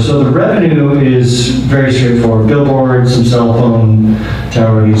and so forth. So the revenue is very straightforward. Billboards, some cell phone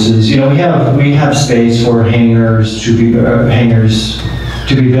tower uses. You know, we have space for hangars to be built,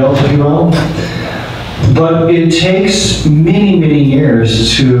 if you will. But it takes many, many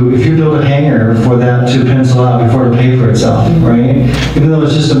years to, if you build a hangar, for that to pencil out before it pay for itself, right? Even though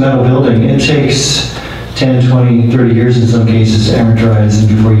it's just a metal building, it takes 10, 20, 30 years in some cases to amortize and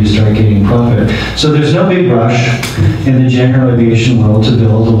before you start getting profit. So there's no big rush in the general aviation world to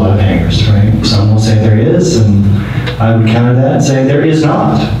build a lot of hangars, right? Some will say there is, and I would counter that and say there is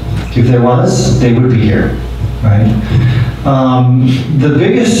not. If there was, they would be here, right? The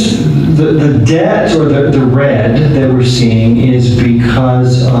biggest, the debt or the red that we're seeing is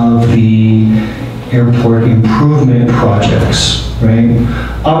because of the airport improvement projects, right?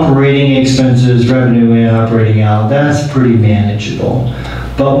 Operating expenses, revenue in, operating out, that's pretty manageable.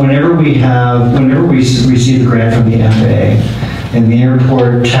 But whenever we receive a grant from the FAA, and the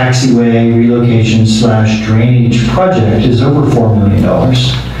airport taxiway relocation / drainage project is over $4 million.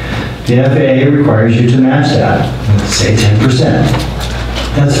 The FAA requires you to match that, say 10%.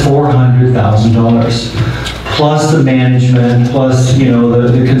 That's $400,000. Plus the management, plus, you know,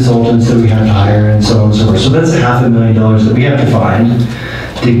 the consultants that we have to hire and so on and so forth. So that's $500,000 that we have to find,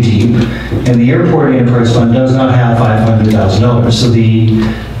 dig deep. And the airport enterprise fund does not have $500,000. So the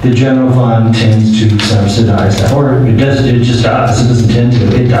general fund tends to subsidize that, or it just does. It doesn't tend to,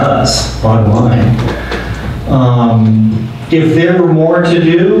 it does, bottom line. If there were more to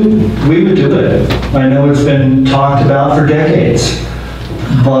do, we would do it. I know it's been talked about for decades,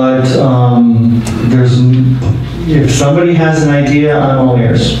 but if somebody has an idea, I'm all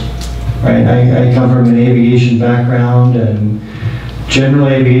ears. Right? I come from an aviation background, and general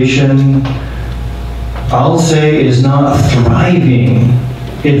aviation, I'll say, is not thriving.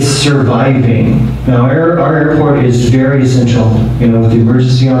 It's surviving. Now, our airport is very essential, you know, with the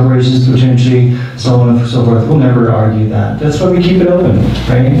emergency operations potentially, so on and so forth. We'll never argue that. That's why we keep it open,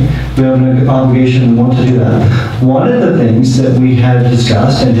 right? We have an obligation and want to do that. One of the things that we had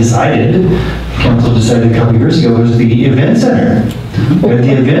discussed and decided, council decided a couple years ago, was the event center. But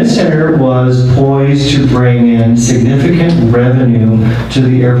the event center was poised to bring in significant revenue to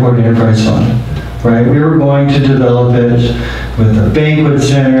the airport enterprise fund. Right, we were going to develop it with a banquet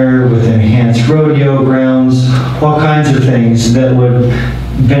center, with enhanced rodeo grounds, all kinds of things that would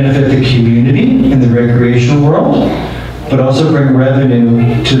benefit the community in the recreational world, but also bring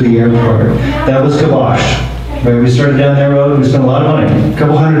revenue to the airport. That was kiboshed. Right, we started down that road, we spent a lot of money, a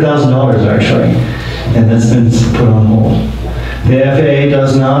couple $100,000 actually, and that's been put on hold. The FAA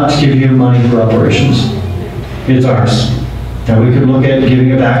does not give you money for operations. It's ours. Now, we could look at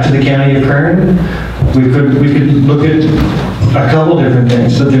giving it back to the county of Kern. We could look at a couple different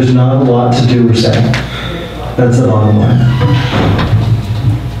things, but there's not a lot to do or say. That's the bottom line.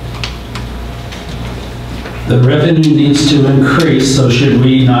 The revenue needs to increase, so should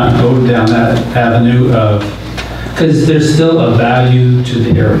we not go down that avenue of, because there's still a value to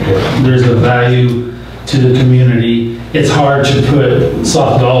the airport. There's a value to the community. It's hard to put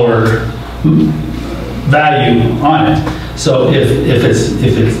soft dollar value on it. So if it's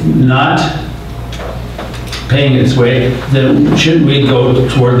not paying its way, then shouldn't we go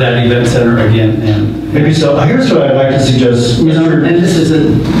toward that event center again? And maybe so. Here's what I'd like to suggest. You know, and this is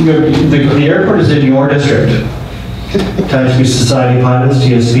the airport is in your district. Tehachapi Society Pilots,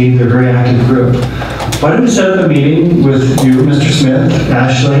 TSP, they're a very active group. Why don't we set up a meeting with you, Mr. Smith,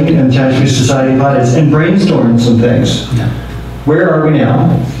 Ashling, and Tehachapi Society Pilots and brainstorm some things? Yeah. Where are we now,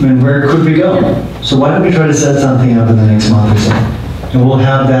 and where could we go? So why don't we try to set something up in the next month or so? And we'll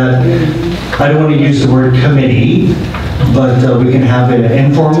have that, I don't want to use the word committee, but we can have an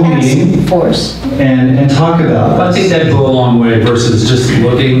informal meeting and talk about it. I think that'd go a long way versus just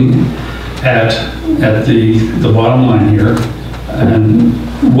looking at the bottom line here. And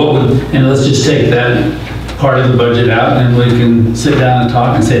let's just take that part of the budget out, and we can sit down and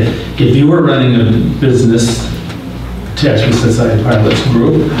talk and say, if you were running a business, Tehachapi Society Pilots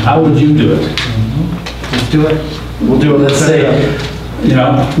group, how would you do it? Let's do it. We'll do it. Let's say, you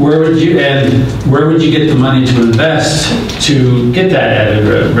know, where would you get the money to invest to get that added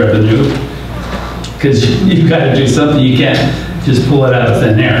revenue? Because you've got to do something. You can't just pull it out of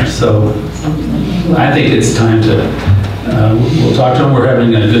thin air. So I think it's time to. We'll talk to them. We're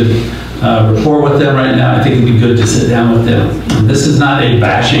having a good rapport with them right now. I think it'd be good to sit down with them. And this is not a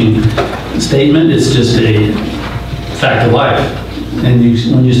bashing statement. It's just a fact of life. And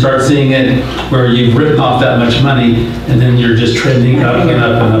when you start seeing it where you've written off that much money, and then you're just trending up and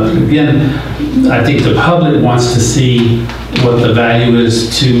up and up. Again, I think the public wants to see what the value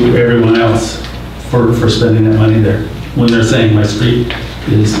is to everyone else for spending that money there. When they're saying my street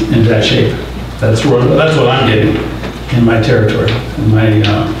is in bad shape. That's what I'm getting in my territory, in my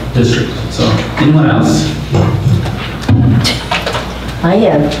district. So, anyone else?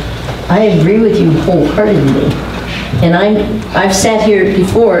 I agree with you wholeheartedly. And I've sat here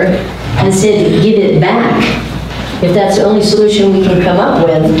before and said, give it back, if that's the only solution we can come up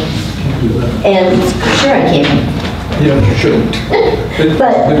with. And sure I can. Yeah, sure.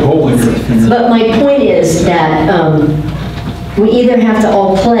 But my point is that we either have to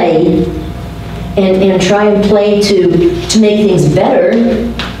all play and try and play to make things better,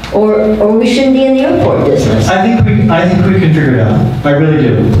 or we shouldn't be in the airport business. I think we can figure it out. I really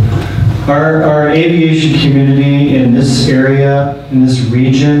do. Our aviation community in this area, in this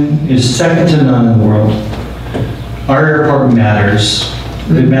region, is second to none in the world. Our airport matters.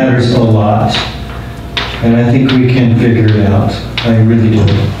 It matters a lot. And I think we can figure it out. I really do.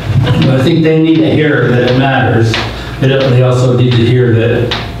 But I think they need to hear that it matters. They also need to hear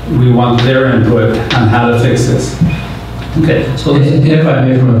that we want their input on how to fix this. Okay. So if I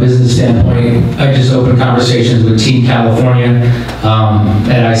may, from a business standpoint, I just opened conversations with Team California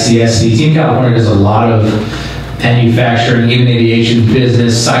at ICSC. Team California does a lot of manufacturing, even aviation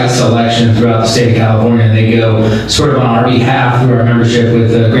business, site selection throughout the state of California, and they go sort of on our behalf through our membership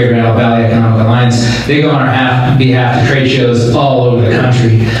with the Greater Antelope Valley Economic Alliance. They go on our behalf to trade shows all over the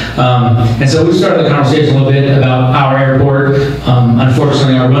country. And so we started the conversation a little bit about our airport.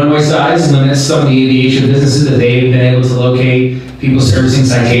 Unfortunately, our runway size limits some of the aviation businesses that they've been able to locate, people servicing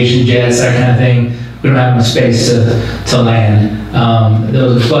citation jets, that kind of thing. We don't have enough space to land.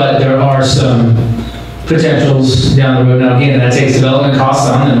 But there are some potentials down the road. Now again, that takes development costs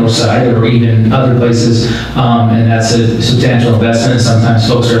on the north side or even other places, and that's a substantial investment. Sometimes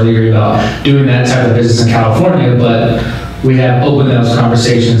folks are leery about doing that type of business in California, but we have opened those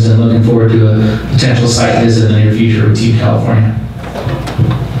conversations and looking forward to a potential site visit in the near future with Team California.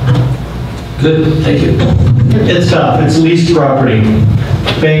 Good, thank you. It's tough. It's leased property.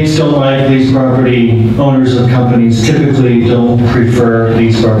 Banks don't like leased property. Owners of companies typically don't prefer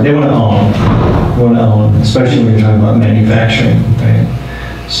leased property. They want to own. They want to own, especially when you're talking about manufacturing, right?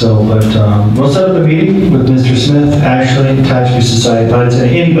 So, but we'll set up a meeting with Mr. Smith, Ashley, Tehachapi Society,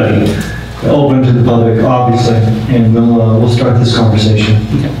 anybody open to the public, obviously, and we'll start this conversation.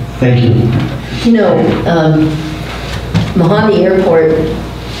 Thank you. You know, Mojave Airport,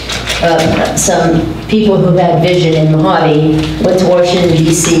 some people who had vision in Mojave went to Washington,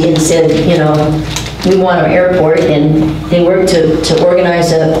 D.C. and said, you know, we want our airport, and they worked to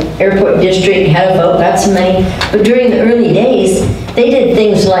organize an airport district, had a vote, got some money. But during the early days, they did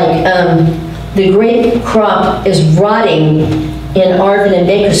things like the grape crop is rotting in Arvin and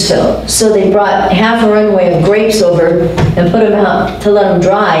Bakersfield. So they brought half a runway of grapes over and put them out to let them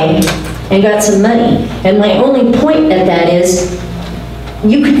dry and got some money. And my only point at that is,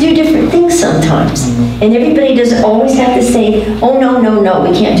 you could do different things sometimes. And everybody doesn't always have to say, oh, no, no, no,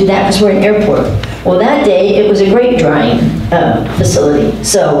 we can't do that because we're an airport. Well, that day, it was a grape drying facility.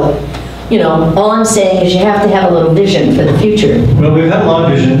 So, you know, all I'm saying is you have to have a little vision for the future. Well, we've had a lot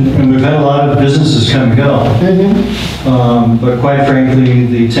of vision, and we've had a lot of businesses come and go. But quite frankly,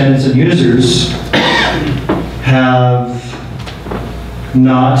 the tenants and users have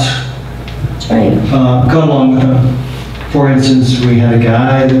not gone along with them. For instance, we had a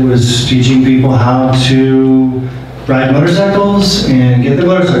guy that was teaching people how to ride motorcycles and get their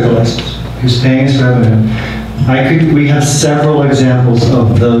motorcycle license. He was paying us revenue. We have several examples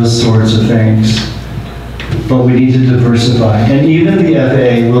of those sorts of things, but we need to diversify. And even the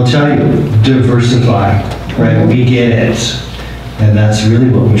FAA will tell you, diversify, right? We get it. And that's really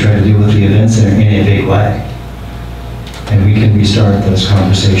what we try to do with the event center in a big way. And we can restart those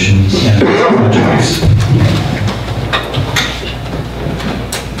conversations and projects.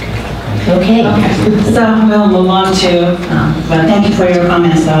 Okay. So we'll move on to, well, thank you for your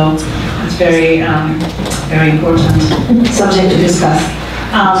comments, though. It's very, very important subject to discuss.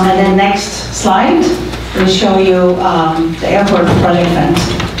 And then next slide will show you the airport project fund.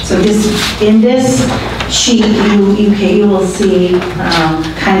 So in this sheet, you will see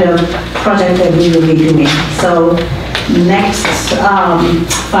kind of project that we will be doing. So next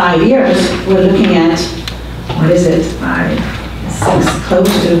 5 years, we're looking at, what is it,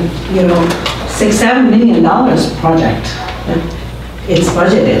 close to, you know, $6-7 million project. It's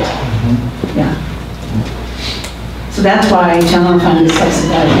budgeted. Yeah. So that's why general fund is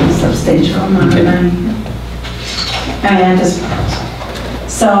subsidizing substantial amount of money. And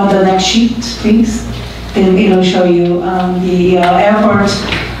So the next sheet, please. Then it'll show you the airport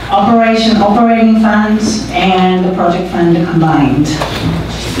operating funds and the project fund combined.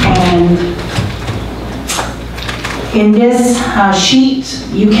 And in this sheet,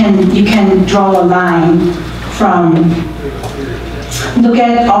 you can draw a line from, look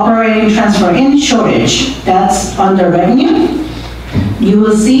at operating transfer in shortage, that's under revenue. You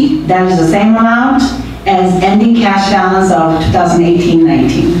will see that is the same amount as ending cash balance of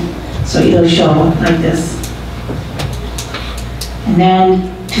 2018-19. So it'll show like this. And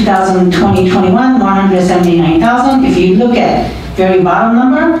then 2020-21, 179,000. If you look at very bottom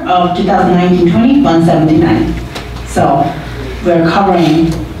number of 2019-20, 179. So we're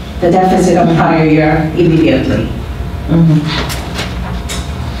covering the deficit of prior year immediately.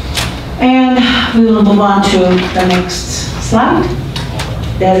 And we will move on to the next slide.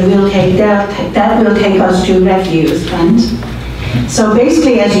 That will take us to refuse fund. So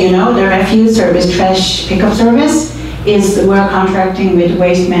basically, as you know, the refuse service, trash pickup service, we're contracting with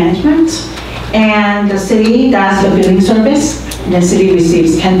waste management, and the city does the billing service, and the city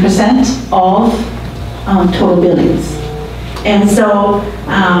receives 10% of total billings. And so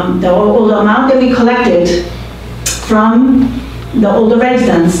the amount that we collected from the older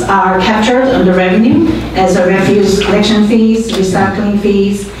residents are captured under revenue as a refuse collection fees, recycling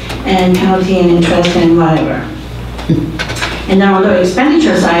fees, and penalty and interest and whatever. And then on the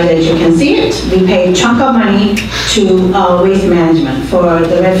expenditure side, as you can see it, we pay a chunk of money to waste management for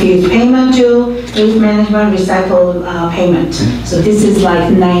the refuse payment to waste management, recycle payment. So this is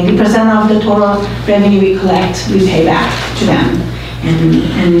like 90% of the total revenue we collect, we pay back to them.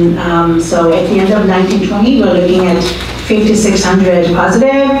 And so at the end of 1920, we're looking at 5,600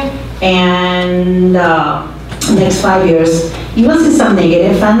 positive, and next 5 years, you will see some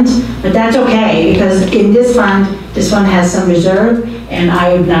negative funds, but that's okay, because in this fund has some reserve, and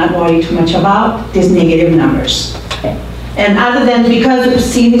I would not worry too much about these negative numbers. And other than, because the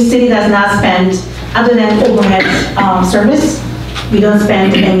city does not spend, other than overhead service, we don't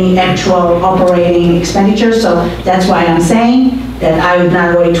spend any actual operating expenditure, so that's why I'm saying that I would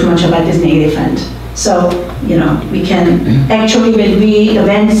not worry too much about this negative fund. So, you know, we can, actually when the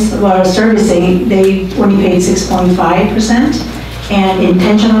events were servicing, they only paid 6.5%, and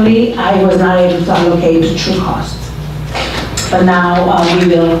intentionally, I was not able to allocate the true cost. But now we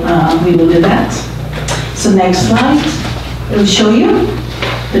will do that. So next slide, it will show you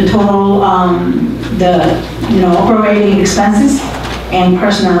the total, operating expenses and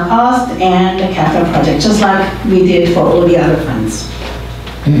personnel cost and the capital project, just like we did for all the other funds.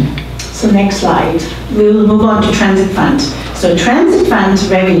 So next slide, we will move on to transit fund. So transit fund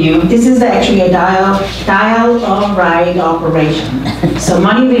revenue, this is actually a dial of ride operation. So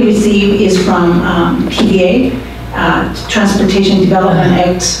money we receive is from PDA, Transportation Development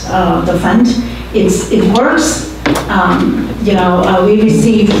Act, the fund. It works, we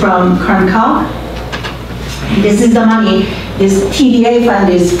receive from Kerncock. This is the money. This TDA fund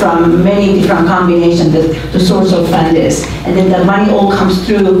is from many different combinations, the source of fund is. And then the money all comes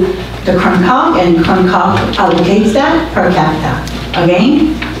through the Kerncock, and Kerncock allocates that per capita.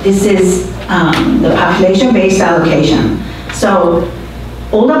 Again, this is the population-based allocation. So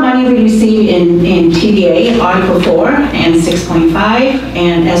all the money we receive in TDA, Article 4 and 6.5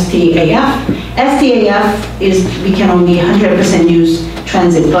 and STAF. STAF is, we can only 100% use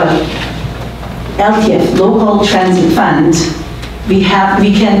transit, but LTF, Local Transit Fund, we can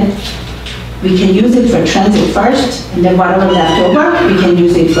use it for transit first, and then whatever left over, we can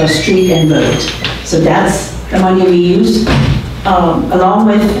use it for street and road. So that's the money we use, along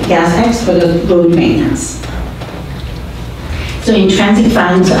with gas tax for the road maintenance. So in transit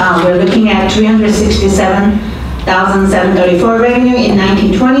funds, we're looking at 367,734 revenue in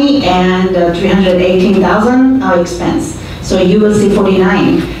 1920 and 318,000 expense. So you will see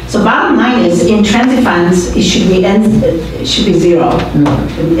 49. So bottom line is, in transit funds, it should be zero,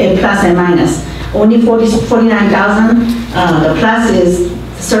 plus and minus. Only 49,000. The plus is,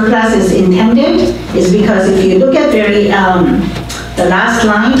 surplus is intended, is because if you look at the last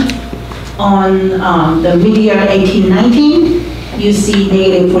line on the mid-year 18-19, you see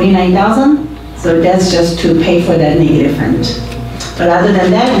negative 49,000. So that's just to pay for that negative fund. But other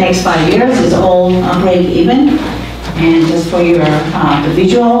than that, next 5 years is all break even. And just for your the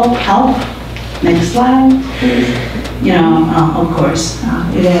visual help, next slide. Of course,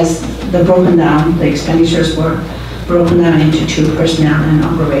 it has the broken down. The expenditures were broken down into two: personnel and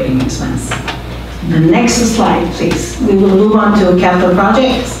operating expense. The next slide, please. We will move on to capital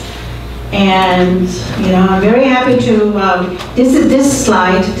projects. And I'm very happy to. This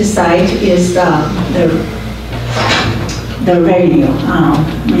slide is the revenue.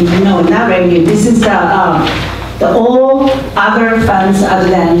 No, not revenue. This is the all other funds other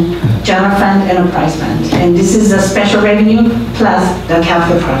than general fund, enterprise fund. And this is the special revenue plus the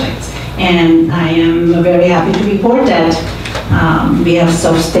capital projects. And I am very happy to report that we have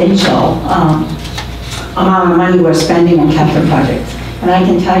substantial amount of money we're spending on capital projects. And I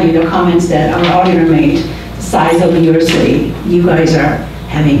can tell you the comments that our auditor made, the size of your city, you guys are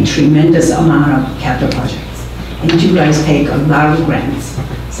having tremendous amount of capital projects. And you guys take a lot of grants.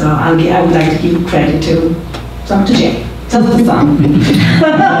 So I would like to give credit to Dr. J. Just the son.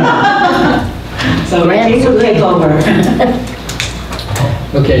 So Jay will take over.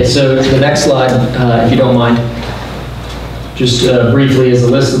 Okay, so the next slide, if you don't mind, just briefly is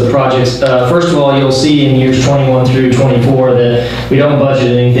a list of the projects. First of all, you'll see in years 21 through 24 that we don't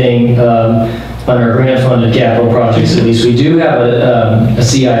budget anything on our grant-funded capital projects. At least we do have a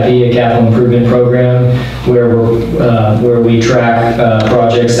CIP, a capital improvement program, where we track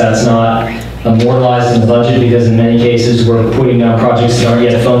projects. That's not immortalized in the budget because in many cases we're putting down projects that aren't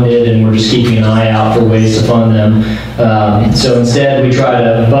yet funded and we're just keeping an eye out for ways to fund them. So instead we try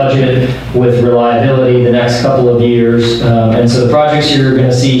to budget with reliability the next couple of years. And so the projects you're going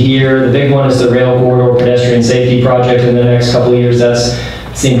to see here, the big one is the rail corridor pedestrian safety project in the next couple of years. That's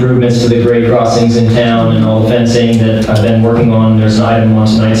the improvements to the grade crossings in town and all the fencing that I've been working on. There's an item on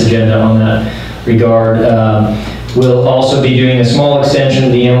tonight's agenda on that regard. We'll also be doing a small extension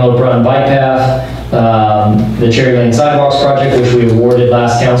of the Antelope Run bike path. The Cherry Lane Sidewalks project, which we awarded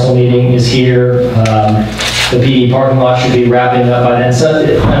last council meeting, is here. The PD parking lot should be wrapping up by then. So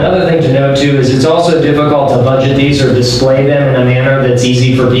another thing to note too is it's also difficult to budget these or display them in a manner that's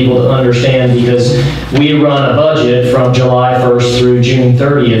easy for people to understand because we run a budget from July 1st through June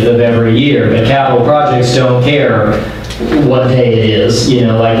 30th of every year. But capital projects don't care what day it is. You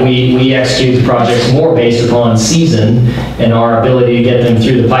know, like we execute the projects more based upon season and our ability to get them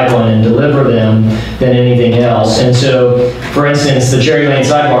through the pipeline and deliver them than anything else. And so, for instance, the Cherry Lane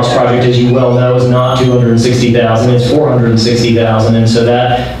Sidewalks project, as you well know, is not $260,000, it's $460,000. And so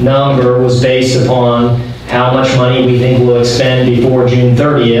that number was based upon how much money we think we'll expend before June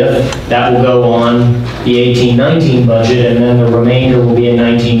 30th. That will go on the 18-19 budget, and then the remainder will be in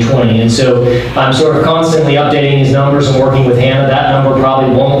 19-20. And so I'm sort of constantly updating these numbers and working with Hannah. That number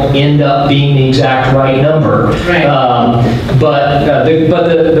probably won't end up being the exact right number. Right. But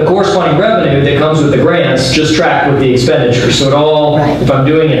the corresponding revenue that comes with the grants just track with the expenditure. So it all, if I'm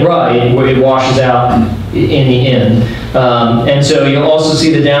doing it right, it washes out in the end. And so you'll also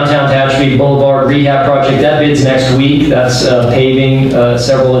see the downtown Tehachapi Boulevard rehab project. That bid's next week. That's paving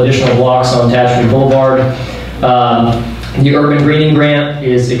several additional blocks on Tehachapi Boulevard. The urban greening grant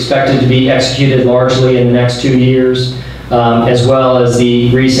is expected to be executed largely in the next 2 years, as well as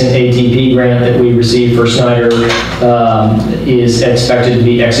the recent ATP grant that we received for Snyder is expected to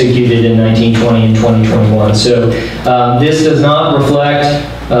be executed in 1920 and 2021. So this does not reflect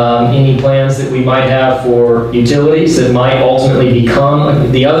any plans that we might have for utilities that might ultimately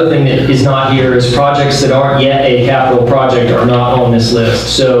become. The other thing that is not here is projects that aren't yet a capital project are not on this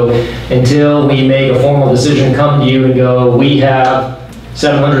list. So until we make a formal decision, come to you and go, we have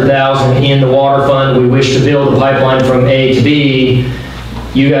 $700,000 in the water fund, we wish to build a pipeline from A to B,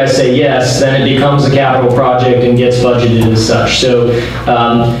 you guys say yes, then it becomes a capital project and gets budgeted as such. So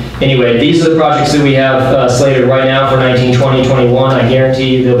anyway, these are the projects that we have slated right now for 1920, 21. I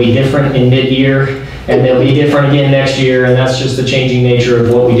guarantee you they'll be different in mid-year and they'll be different again next year, and that's just the changing nature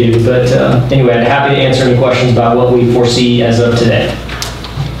of what we do. But anyway, I'm happy to answer any questions about what we foresee as of today.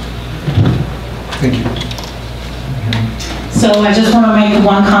 Thank you. So I just want to make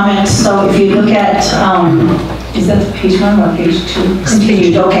one comment. So if you look at, is that page 1 or page 2?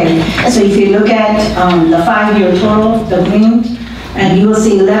 Continued, okay. So if you look at the 5-year total, the green, and you will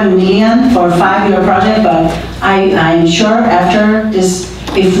see 11 million for a 5-year project, but I'm sure after this,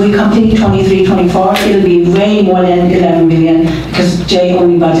 if we complete 23, 24, it'll be way more than 11 million because Jay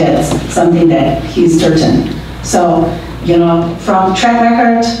only budgets something that he's certain. So, you know, from track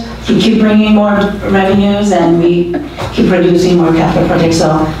record, he keep bringing more revenues and we keep producing more capital projects, so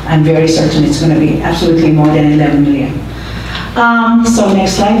I'm very certain it's going to be absolutely more than 11 million. So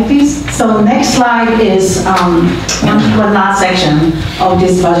next slide, please. So next slide is one last section of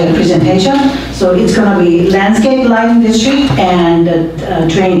this budget presentation. So it's going to be landscape lighting district and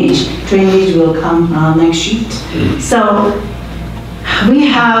drainage. Drainage will come next sheet. So we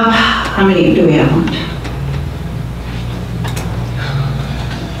have, how many do we have?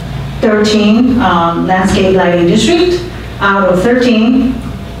 13 landscape lighting district. Out of 13,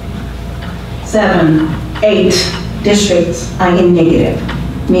 8 districts are in negative,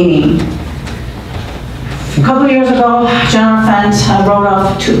 meaning A couple of years ago, general fund wrote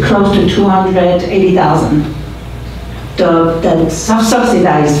off close to 280,000. The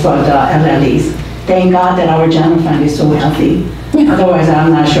subsidized for the LLEs. Thank God that our general fund is so healthy. Otherwise,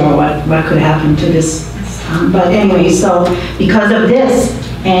 I'm not sure what could happen to this. But anyway, so because of this,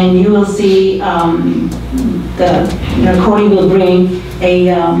 and you will see Cody will bring a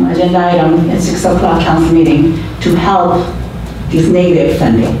agenda item at 6 o'clock council meeting to help this negative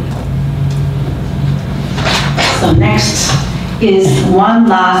funding. So next is one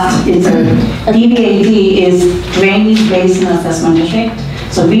last, is a DBAD is Drainage Basin Assessment District.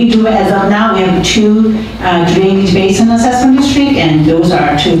 So we do, as of now, we have 2 Drainage Basin Assessment District, and those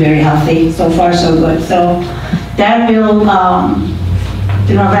are 2 very healthy. So far, so good. So that will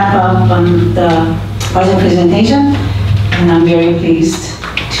wrap up on the budget presentation, and I'm very pleased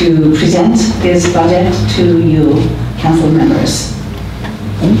to present this budget to you, council members.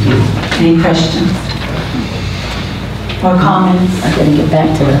 Thank you. Any questions or comments? I'm going to get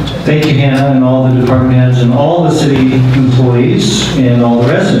back to that. Thank you, Hannah, and all the department heads and all the city employees and all the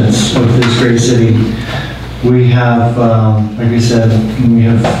residents of this great city. We have, like I said, we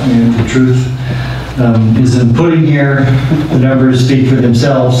have the truth is in pudding here. The numbers speak for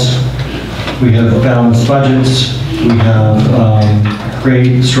themselves. We have balanced budgets. We have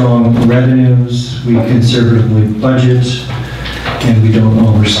great, strong revenues. We conservatively budget, and we don't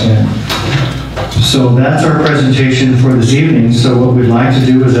overspend. So that's our presentation for this evening. So what we'd like to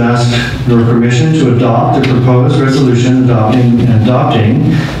do is ask your permission to adopt the proposed resolution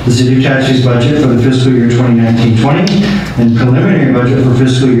adopting the City of Tehachapi's budget for the fiscal year 2019-20 and preliminary budget for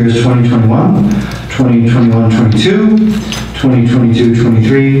fiscal years 2021, 2021-22,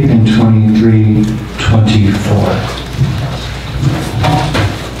 2022-23, and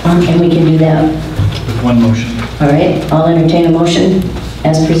 23-24. And we can do that. With one motion. All right, I'll entertain a motion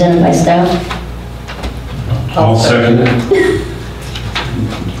as presented by staff. I'll second it.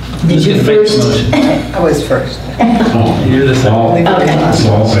 Did you first? I was first. You're the second. Okay.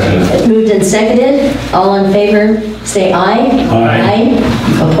 So I'll second it. Moved and seconded. All in favor, say aye. Aye.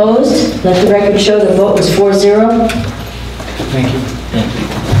 Opposed? Let the record show the vote was 4-0. Thank you.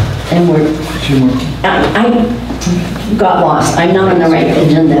 And we're, I got lost. I'm not on the right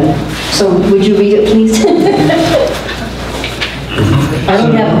agenda. So would you read it, please? I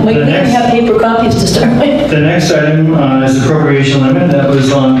don't have, we don't have paper copies to start with. The next item is appropriation limit. That was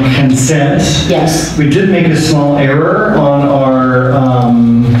on consent. Yes. We did make a small error on our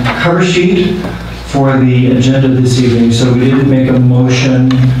cover sheet for the agenda this evening, so we didn't make a motion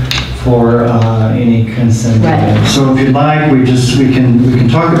for any consent. Right. So if you'd like, we can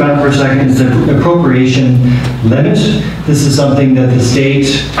talk about it for a second. It's the appropriation limit. This is something that the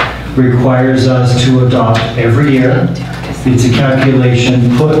state requires us to adopt every year. It's a calculation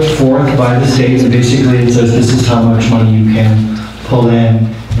put forth by the state, and basically it says this is how much money you can pull in,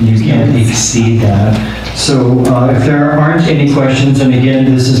 and you can't exceed that. So if there aren't any questions, and again,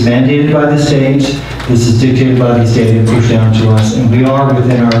 this is mandated by the state, this is dictated by the state and pushed down to us, and we are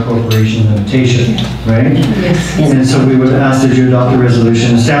within our appropriation limitation, right? Yes. And so we would ask that you adopt the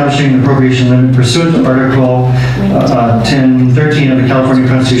resolution establishing an appropriation limit pursuant to Article 1013 of the California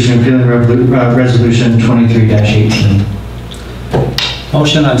Constitution, repealing Resolution 23-18.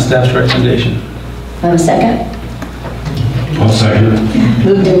 Motion on staff's recommendation. Have a second? I'll second it.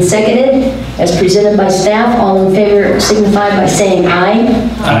 Moved and seconded, as presented by staff. All in favor signify by saying aye.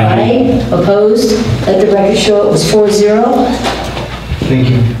 Aye. Opposed? Let the record show it was 4-0. Thank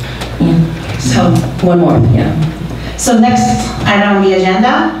you. Yeah. So one more, yeah. So next item on the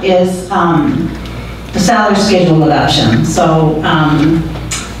agenda is the salary schedule adoption. So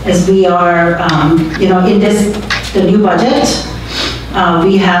as we are, in the new budget,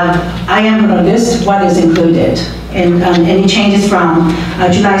 I am going to list what is included and any changes from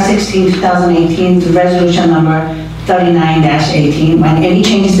July 16, 2018 to resolution number 39-18, when any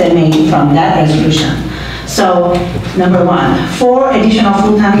changes that made from that resolution. So, number 1, 4 additional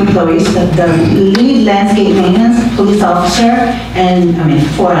full-time employees, the lead landscape maintenance police officer, and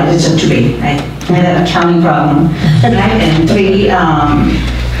 4, it's just 3, right? I had a counting problem, right? And 3,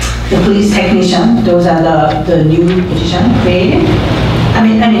 the police technician, those are the new position created.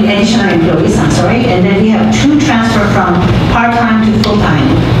 Additional employees, I'm sorry. And then we have 2 transfer from part-time to full-time.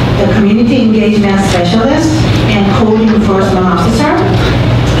 The community engagement specialist and code enforcement officer.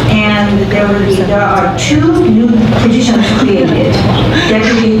 And there are 2 new positions created.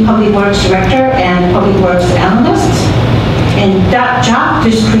 Deputy Public Works Director and Public Works Analyst. And that job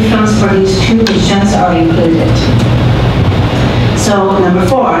descriptions for these 2 positions are included. So number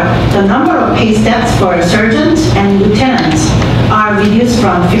 4, the number of pay steps for sergeant and lieutenant are reduced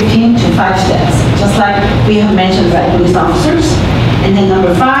from 15 to 5 steps, just like we have mentioned for police officers. And then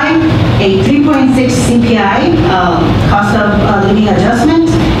number 5, a 3.6 CPI cost of living adjustment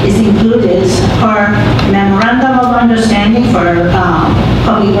is included per memorandum of understanding for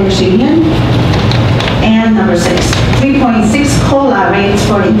public works union. And number 6, 3.6 COLA rates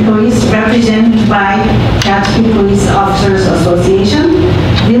for employees represented by Tehachapi Police Officers Association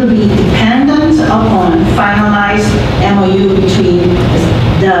will be dependent upon finalized MOU between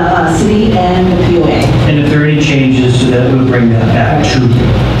the city and the POA. And if there are any changes to that, we'll bring that back to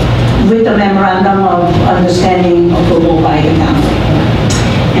with the memorandum of understanding approval by the council.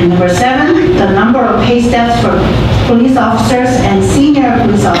 And number 7, the number of pay steps for police officers and senior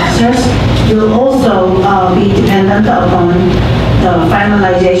police officers will also be dependent upon the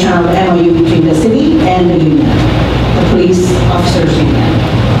finalization of MOU between the city and the union, the police officers union.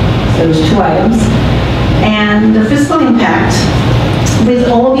 So there's 2 items. And the fiscal impact, with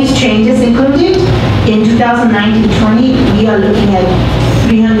all these changes included, in 2019-20, we are looking at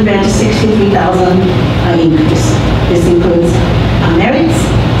 $363,000 increase. This includes merits,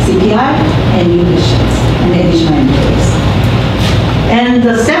 CPI, and new additions, and additional employees. And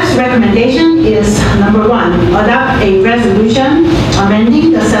the staff's recommendation is number 1, adopt a resolution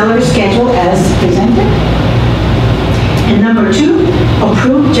amending the salary schedule as presented. And number 2,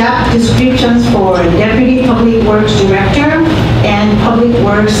 approve job descriptions for Deputy Public Works Director and Public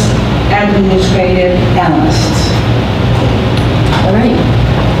Works Administrative Analysts. All right.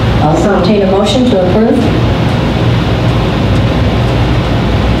 I'll entertain a motion to approve.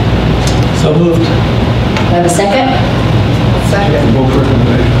 So moved. Do I have a second? Second. Both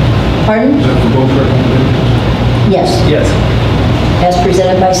recommendations. Pardon? Is that for both recommendations? Yes. Yes. As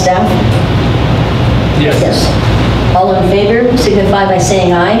presented by staff? Yes. Yes. All in favor, signify by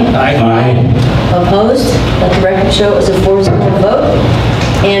saying aye. Aye. Opposed? Let the record show it was a 4-0 vote.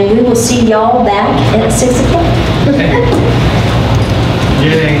 And we will see y'all back at 6 o'clock.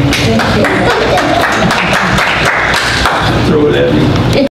 Yay. Thank you.